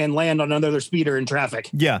and land on another speeder in traffic.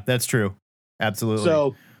 Yeah, that's true. Absolutely.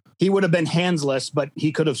 So he would have been handsless, but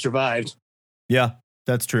he could have survived. Yeah,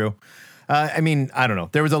 that's true. I mean, I don't know.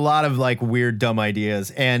 There was a lot of like weird, dumb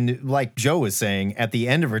ideas. And like Joe was saying, at the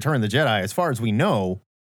end of Return of the Jedi, as far as we know,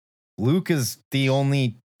 Luke is the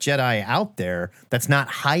only Jedi out there that's not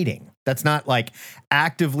hiding. That's not like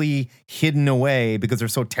actively hidden away because they're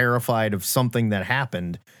so terrified of something that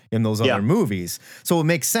happened in those other movies. So it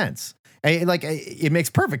makes sense. It makes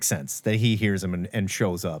perfect sense that he hears him and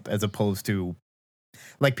shows up, as opposed to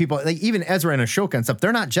like people like even Ezra and Ashoka and stuff.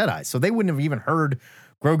 They're not Jedi, so they wouldn't have even heard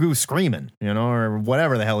Grogu screaming, or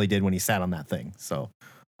whatever the hell he did when he sat on that thing. So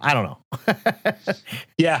I don't know.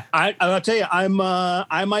 Yeah, I'll tell you,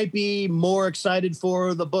 I might be more excited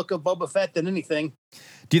for the Book of Boba Fett than anything.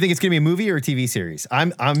 Do you think it's going to be a movie or a TV series?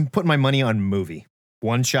 I'm putting my money on movie.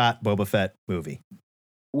 One shot Boba Fett movie.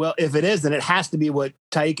 Well, if it is, then it has to be what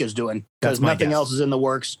Taika's doing, because nothing else is in the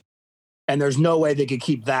works, and there's no way they could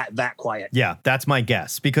keep that quiet. Yeah, that's my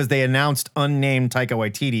guess, because they announced unnamed Taika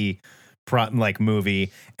Waititi movie,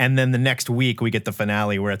 and then the next week we get the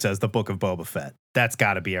finale where it says the Book of Boba Fett. That's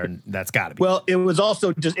got to be. Well, it's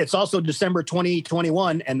also December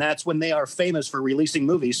 2021, and that's when they are famous for releasing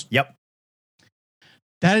movies. Yep.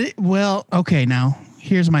 Okay, now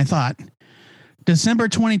here's my thought. December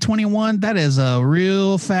 2021, that is a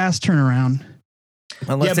real fast turnaround.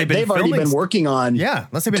 Unless they've already been working on. Yeah,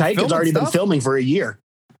 unless they've been Taika's already been filming for a year.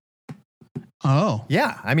 Oh,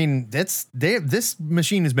 yeah. I mean, this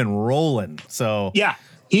machine has been rolling. So yeah,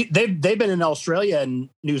 they've been in Australia and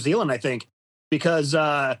New Zealand, I think, because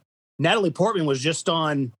Natalie Portman was just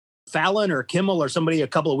on Fallon or Kimmel or somebody a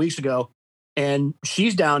couple of weeks ago, and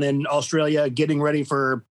she's down in Australia getting ready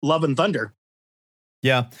for Love and Thunder.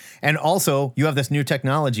 Yeah. And also you have this new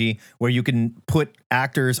technology where you can put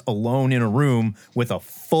actors alone in a room with a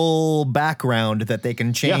full background that they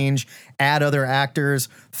can change, add other actors,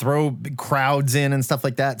 throw crowds in and stuff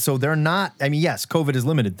like that. So they're not, I mean, yes, COVID has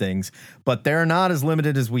limited things, but they're not as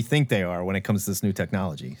limited as we think they are when it comes to this new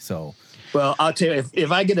technology. So, well, I'll tell you,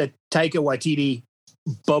 if I get a Taika Waititi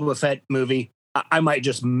Boba Fett movie, I might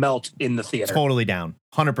just melt in the theater. Totally down.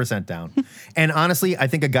 100% down. And honestly, I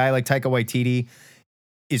think a guy like Taika Waititi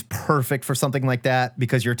is perfect for something like that,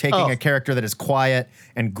 because you're taking a character that is quiet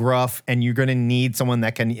and gruff, and you're going to need someone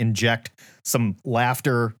that can inject some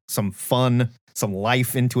laughter, some fun, some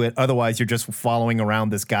life into it. Otherwise, you're just following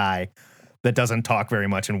around this guy that doesn't talk very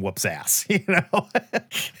much and whoops ass,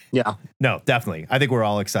 Yeah. No, definitely. I think we're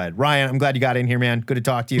all excited. Ryan, I'm glad you got in here, man. Good to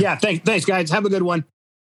talk to you. Yeah, thanks, guys. Have a good one.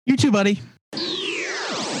 You too, buddy.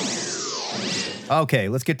 Okay,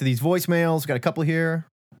 let's get to these voicemails. Got a couple here.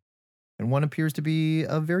 And one appears to be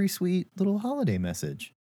a very sweet little holiday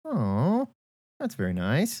message. Oh, that's very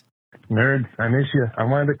nice. Nerds, I miss you. I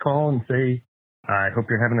wanted to call and say I hope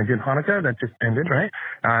you're having a good Hanukkah. That just ended, right?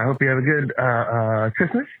 I hope you have a good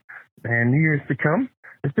Christmas and New Year's to come.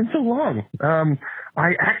 It's been so long.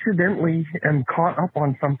 I accidentally am caught up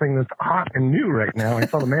on something that's hot and new right now. I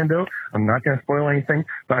saw the Mando. I'm not going to spoil anything,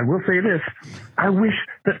 but I will say this. I wish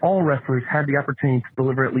that all wrestlers had the opportunity to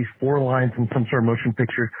deliver at least 4 lines in some sort of motion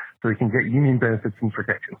picture so they can get union benefits and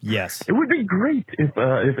protection. Yes. It would be great if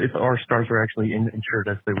our stars were actually insured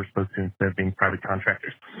as they were supposed to instead of being private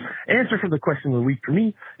contractors. Answer for the question of the week for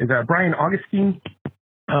me is Brian Augustine.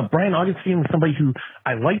 Brian Augustine was somebody who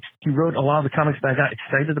I liked. He wrote a lot of the comics that I got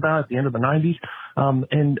excited about at the end of the 90s.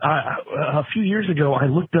 And a few years ago, I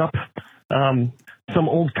looked up some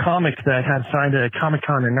old comic that had signed at a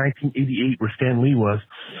Comic-Con in 1988 where Stan Lee was.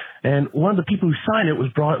 And one of the people who signed it was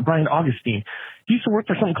Brian Augustine. He used to work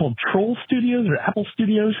for something called Troll Studios or Apple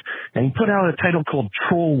Studios, and he put out a title called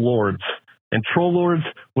Troll Lords. And Troll Lords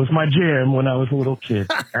was my jam when I was a little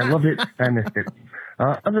kid. I loved it. I missed it.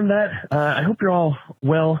 Other than that, I hope you're all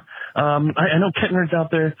well. I know Kettner's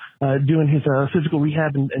out there doing his physical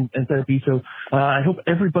rehab and therapy, so I hope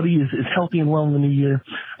everybody is healthy and well in the new year.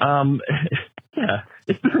 Yeah,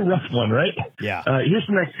 it's been a rough one, right? Yeah. Here's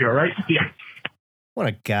the next year, all right? Yeah. What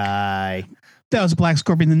a guy. That was Black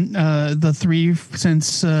Scorpion, the 3,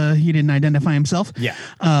 since he didn't identify himself. Yeah.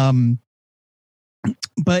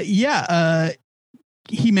 But yeah,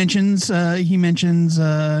 he mentions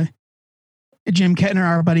Jim Kettner,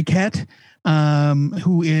 our buddy Ket,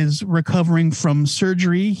 who is recovering from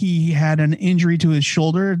surgery. He had an injury to his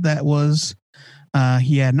shoulder that was,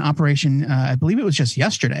 he had an operation, I believe it was just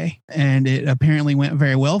yesterday, and it apparently went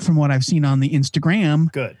very well from what I've seen on the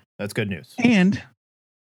Instagram. Good. That's good news. And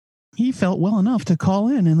he felt well enough to call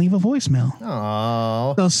in and leave a voicemail.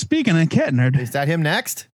 Oh. So speaking of Kettner, is that him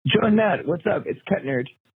next? Joe and Matt, what's up? It's Kettner.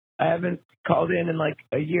 I haven't called in like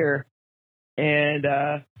a year, and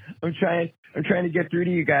I'm trying to get through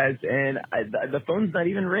to you guys, and the phone's not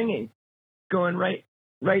even ringing. Going right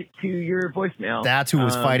to your voicemail. That's who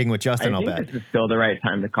was fighting with Justin, I'll bet. I think this is still the right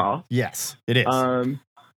time to call. Yes, it is.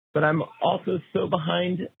 But I'm also so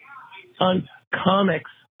behind on comics.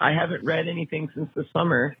 I haven't read anything since the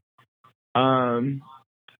summer.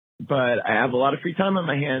 But I have a lot of free time on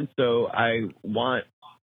my hands, so I want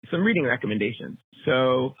some reading recommendations.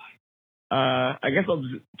 So I guess I'll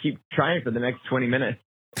just keep trying for the next 20 minutes.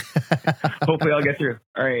 Hopefully I'll get through.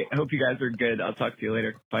 All right. I hope you guys are good. I'll talk to you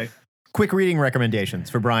later. Bye. Quick reading recommendations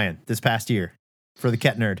for Brian this past year for the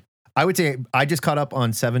Ket Nerd. I would say I just caught up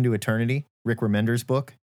on 7 to Eternity, Rick Remender's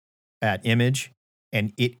book at Image,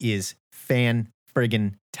 and it is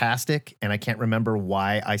fan-friggin-tastic, and I can't remember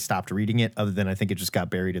why I stopped reading it other than I think it just got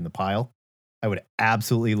buried in the pile. I would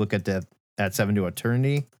absolutely look at 7 to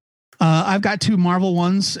Eternity. I've got 2 Marvel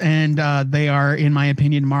ones, and they are, in my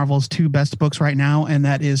opinion, Marvel's 2 best books right now, and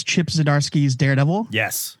that is Chip Zdarsky's Daredevil.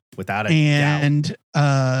 Yes, without a doubt. And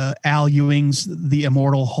Al Ewing's The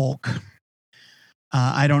Immortal Hulk.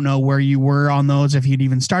 I don't know where you were on those, if you'd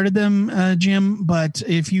even started them, Jim, but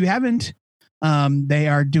if you haven't, they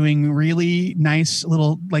are doing really nice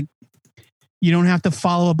little, like, you don't have to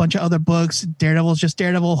follow a bunch of other books. Daredevil is just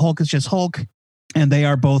Daredevil, Hulk is just Hulk, and they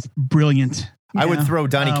are both brilliant. I would throw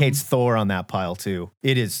Donny Cates' Thor on that pile too.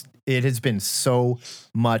 It has been so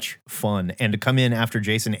much fun. And to come in after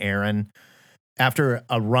Jason Aaron, after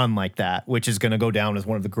a run like that, which is going to go down as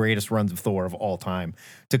one of the greatest runs of Thor of all time,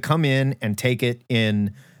 to come in and take it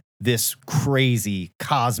in this crazy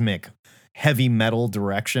cosmic heavy metal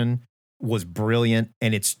direction was brilliant.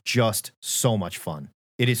 And it's just so much fun.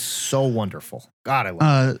 It is so wonderful. God, I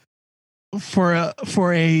love it. For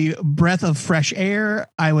a breath of fresh air,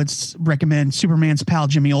 I would recommend Superman's Pal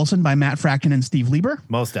Jimmy Olsen by Matt Fraction and Steve Lieber.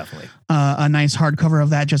 Most definitely. A nice hardcover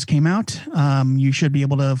of that just came out. You should be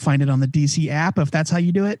able to find it on the DC app if that's how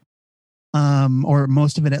you do it, or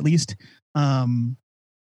most of it at least.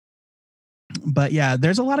 But yeah,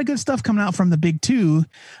 there's a lot of good stuff coming out from the big 2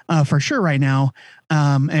 for sure right now.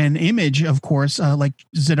 And Image, of course, like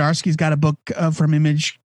Zdarsky's got a book from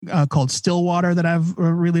Image called Stillwater that I've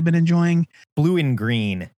really been enjoying. Blue and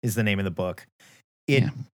Green is the name of the book. It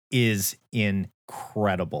is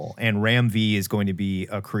incredible. And Ram V is going to be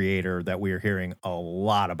a creator that we are hearing a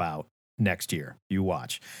lot about next year. You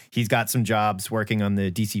watch. He's got some jobs working on the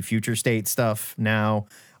DC Future State stuff now.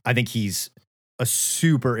 I think he's a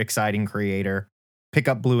super exciting creator. Pick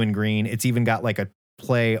up Blue and Green. It's even got like a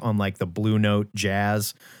play on like the Blue Note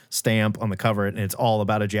jazz stamp on the cover, and it's all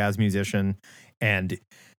about a jazz musician and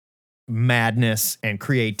madness and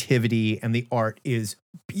creativity, and the art is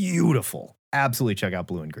beautiful. Absolutely check out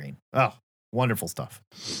Blue and Green. Oh, wonderful stuff.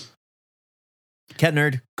 Ket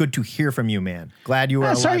Nerd, good to hear from you, man. Glad you were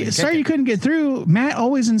alive. Sorry you couldn't get through. Matt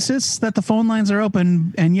always insists that the phone lines are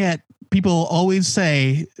open, and yet people always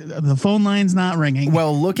say the phone line's not ringing.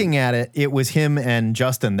 Well, looking at it, it was him and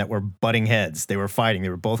Justin that were butting heads. They were fighting. They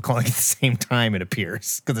were both calling at the same time, it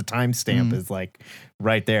appears, because the timestamp is like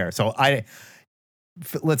right there. So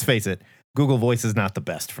let's face it, Google Voice is not the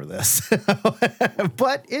best for this,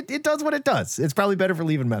 but it does what it does. It's probably better for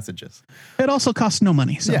leaving messages. It also costs no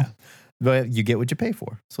money. So. Yeah, but you get what you pay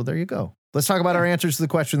for. So there you go. Let's talk about our answers to the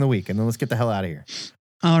question of the week, and then let's get the hell out of here.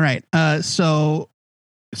 All right. So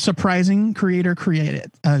surprising creator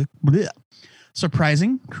created.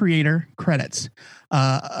 Surprising creator credits.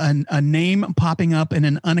 A name popping up in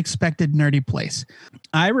an unexpected nerdy place.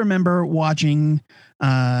 I remember watching,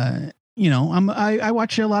 I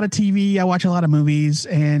watch a lot of TV. I watch a lot of movies,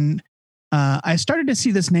 and I started to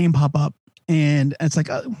see this name pop up, and it's like,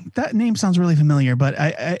 that name sounds really familiar, but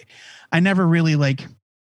I never really like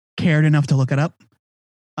cared enough to look it up.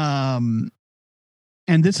 And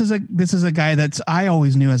this is a guy that's I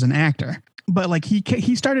always knew as an actor, but like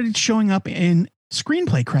he started showing up in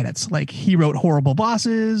screenplay credits. Like he wrote Horrible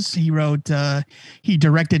Bosses. He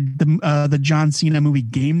directed the John Cena movie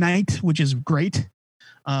Game Night, which is great.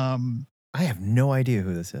 I have no idea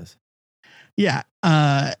who this is. Yeah.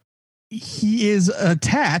 He is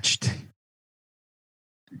attached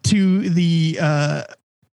to the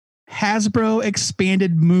Hasbro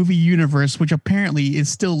expanded movie universe, which apparently is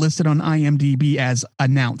still listed on IMDb as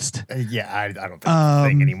announced. Yeah, I don't think it's a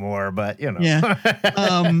thing anymore, but you know. Yeah.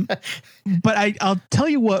 But I'll tell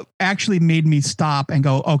you what actually made me stop and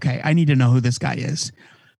go, okay, I need to know who this guy is.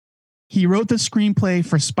 He wrote the screenplay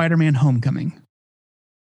for Spider-Man Homecoming.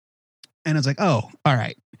 And I was like, oh, all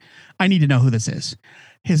right. I need to know who this is.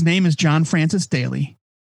 His name is John Francis Daly.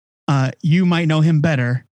 You might know him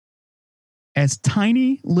better as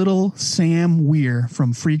tiny little Sam Weir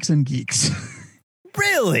from Freaks and Geeks.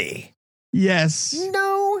 Really? Yes.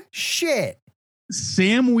 No shit.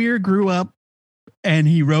 Sam Weir grew up and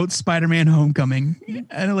he wrote Spider-Man Homecoming.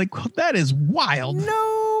 And I'm like, well, that is wild.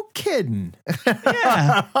 No kidding.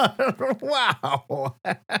 Yeah. Wow.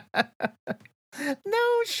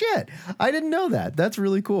 No shit. I didn't know that. That's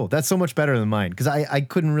really cool. That's so much better than mine, because I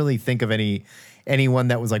couldn't really think of anyone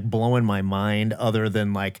that was like blowing my mind other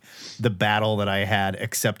than like the battle that I had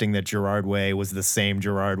accepting that Gerard Way was the same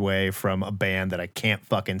Gerard Way from a band that I can't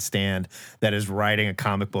fucking stand that is writing a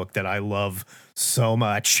comic book that I love so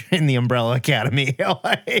much in the Umbrella Academy.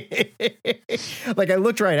 Like I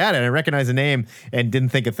looked right at it, I recognized the name and didn't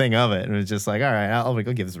think a thing of it. And it was just like, all right, I'll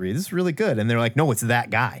give this a read. This is really good. And they're like, no, it's that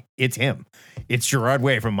guy. It's him. It's Gerard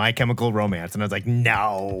Way from My Chemical Romance. And I was like,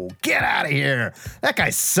 no, get out of here. That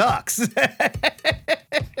guy sucks.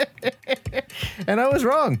 And I was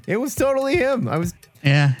wrong. It was totally him. I was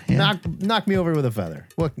knock me over with a feather.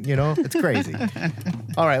 Look, it's crazy.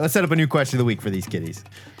 All right, let's set up a new question of the week for these kiddies.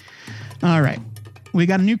 All right. We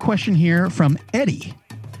got a new question here from Eddie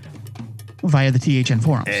via the THN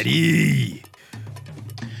forums. Eddie.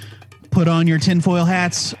 Put on your tinfoil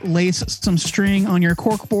hats, lace some string on your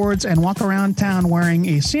cork boards, and walk around town wearing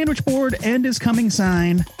a sandwich board and is coming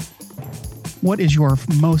sign. What is your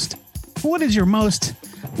most,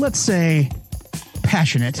 let's say,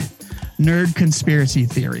 passionate nerd conspiracy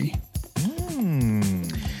theory?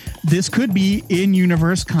 This could be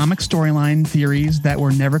in-universe comic storyline theories that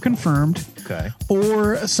were never confirmed. Okay.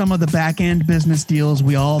 Or some of the back-end business deals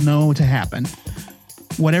we all know to happen.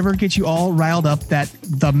 Whatever gets you all riled up that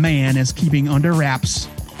the man is keeping under wraps,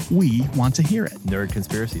 we want to hear it. Nerd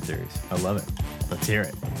conspiracy theories. I love it. Let's hear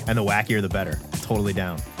it. And the wackier, the better. Totally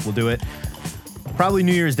down. We'll do it probably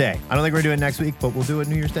New Year's Day. I don't think we're doing it next week, but we'll do it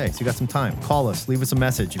New Year's Day. So you got some time. Call us. Leave us a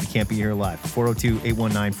message if you can't be here live.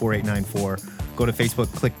 402-819-4894. Go to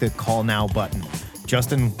Facebook. Click the Call Now button.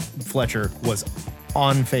 Justin Fletcher was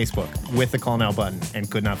on Facebook with the Call Now button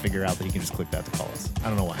and could not figure out that he can just click that to call us. I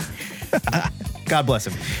don't know why. God bless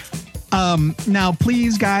him. Now,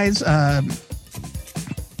 please, guys,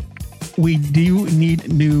 we do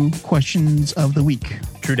need new questions of the week.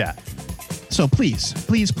 True dat. So please,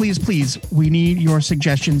 we need your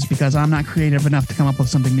suggestions because I'm not creative enough to come up with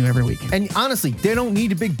something new every week. And honestly, they don't need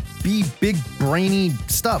to be big brainy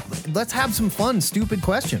stuff. Let's have some fun, stupid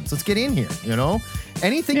questions. Let's get in here,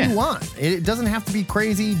 Anything you want. It doesn't have to be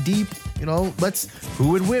crazy, deep,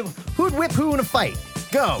 who would whip who in a fight?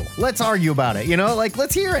 Go. Let's argue about it,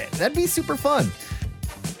 let's hear it. That'd be super fun.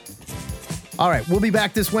 All right, we'll be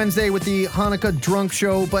back this Wednesday with the Hanukkah Drunk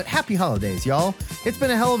Show, but happy holidays, y'all. It's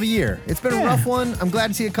been a hell of a year. It's been a rough one. I'm glad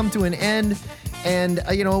to see it come to an end. And,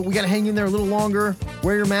 we got to hang in there a little longer,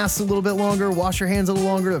 wear your masks a little bit longer, wash your hands a little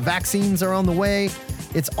longer. The vaccines are on the way.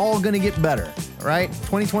 It's all going to get better, all right?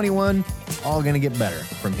 2021, all going to get better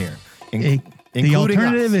from here. The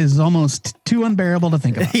alternative is almost too unbearable to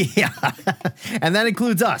think about. Yeah. And that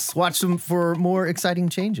includes us. Watch them for more exciting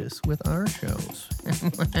changes with our shows.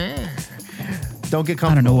 Don't get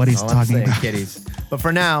comfortable. I don't know what he's talking about. Kiddies. But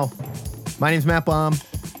for now, my name's Matt Baum.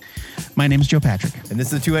 My name's Joe Patrick. And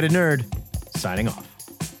this is the Two-Headed Nerd, signing off.